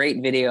 There's a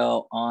great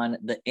video on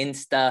the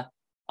Insta,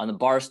 on the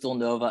Barstool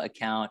Nova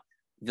account.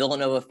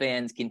 Villanova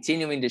fans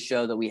continuing to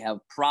show that we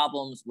have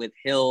problems with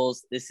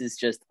hills. This is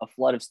just a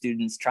flood of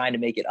students trying to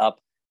make it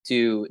up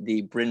to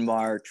the Bryn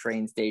Mawr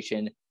train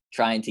station,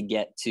 trying to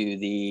get to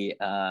the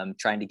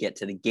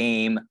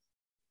game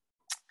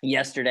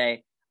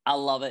yesterday. I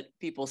love it.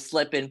 People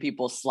slipping,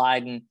 people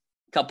sliding.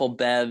 Couple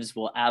bevs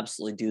will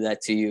absolutely do that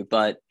to you,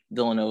 but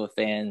Villanova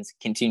fans,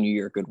 continue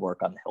your good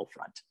work on the hill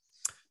front.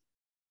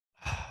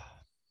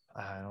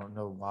 I don't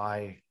know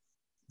why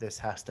this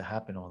has to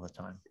happen all the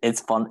time. It's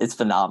fun. It's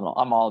phenomenal.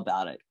 I'm all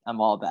about it.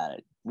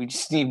 We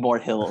just need more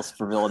hills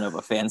for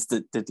Villanova fans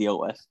to deal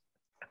with.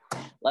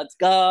 Let's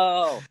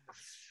go.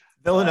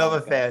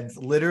 Villanova fans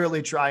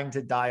literally trying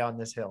to die on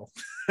this hill.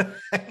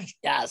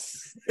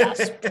 Yes.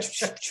 Yes.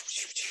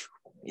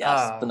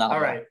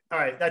 Phenomenal. All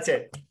right. That's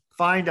it.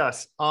 Find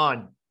us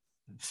on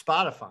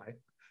Spotify,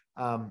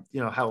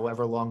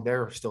 however long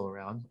they're still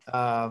around,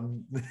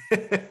 Apple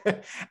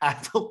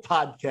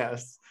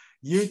Podcasts,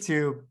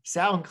 YouTube,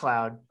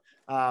 SoundCloud,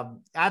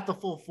 at the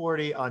Full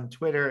 40 on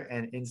Twitter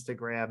and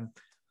Instagram.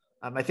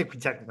 I think we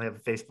technically have a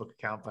Facebook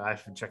account, but I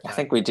haven't checked that. I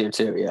think we do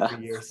too. Yeah. For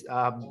years.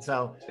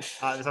 So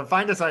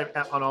find us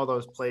on all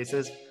those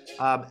places.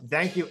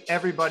 Thank you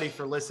everybody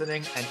for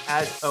listening. And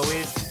as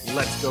always,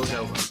 let's go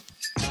Nova.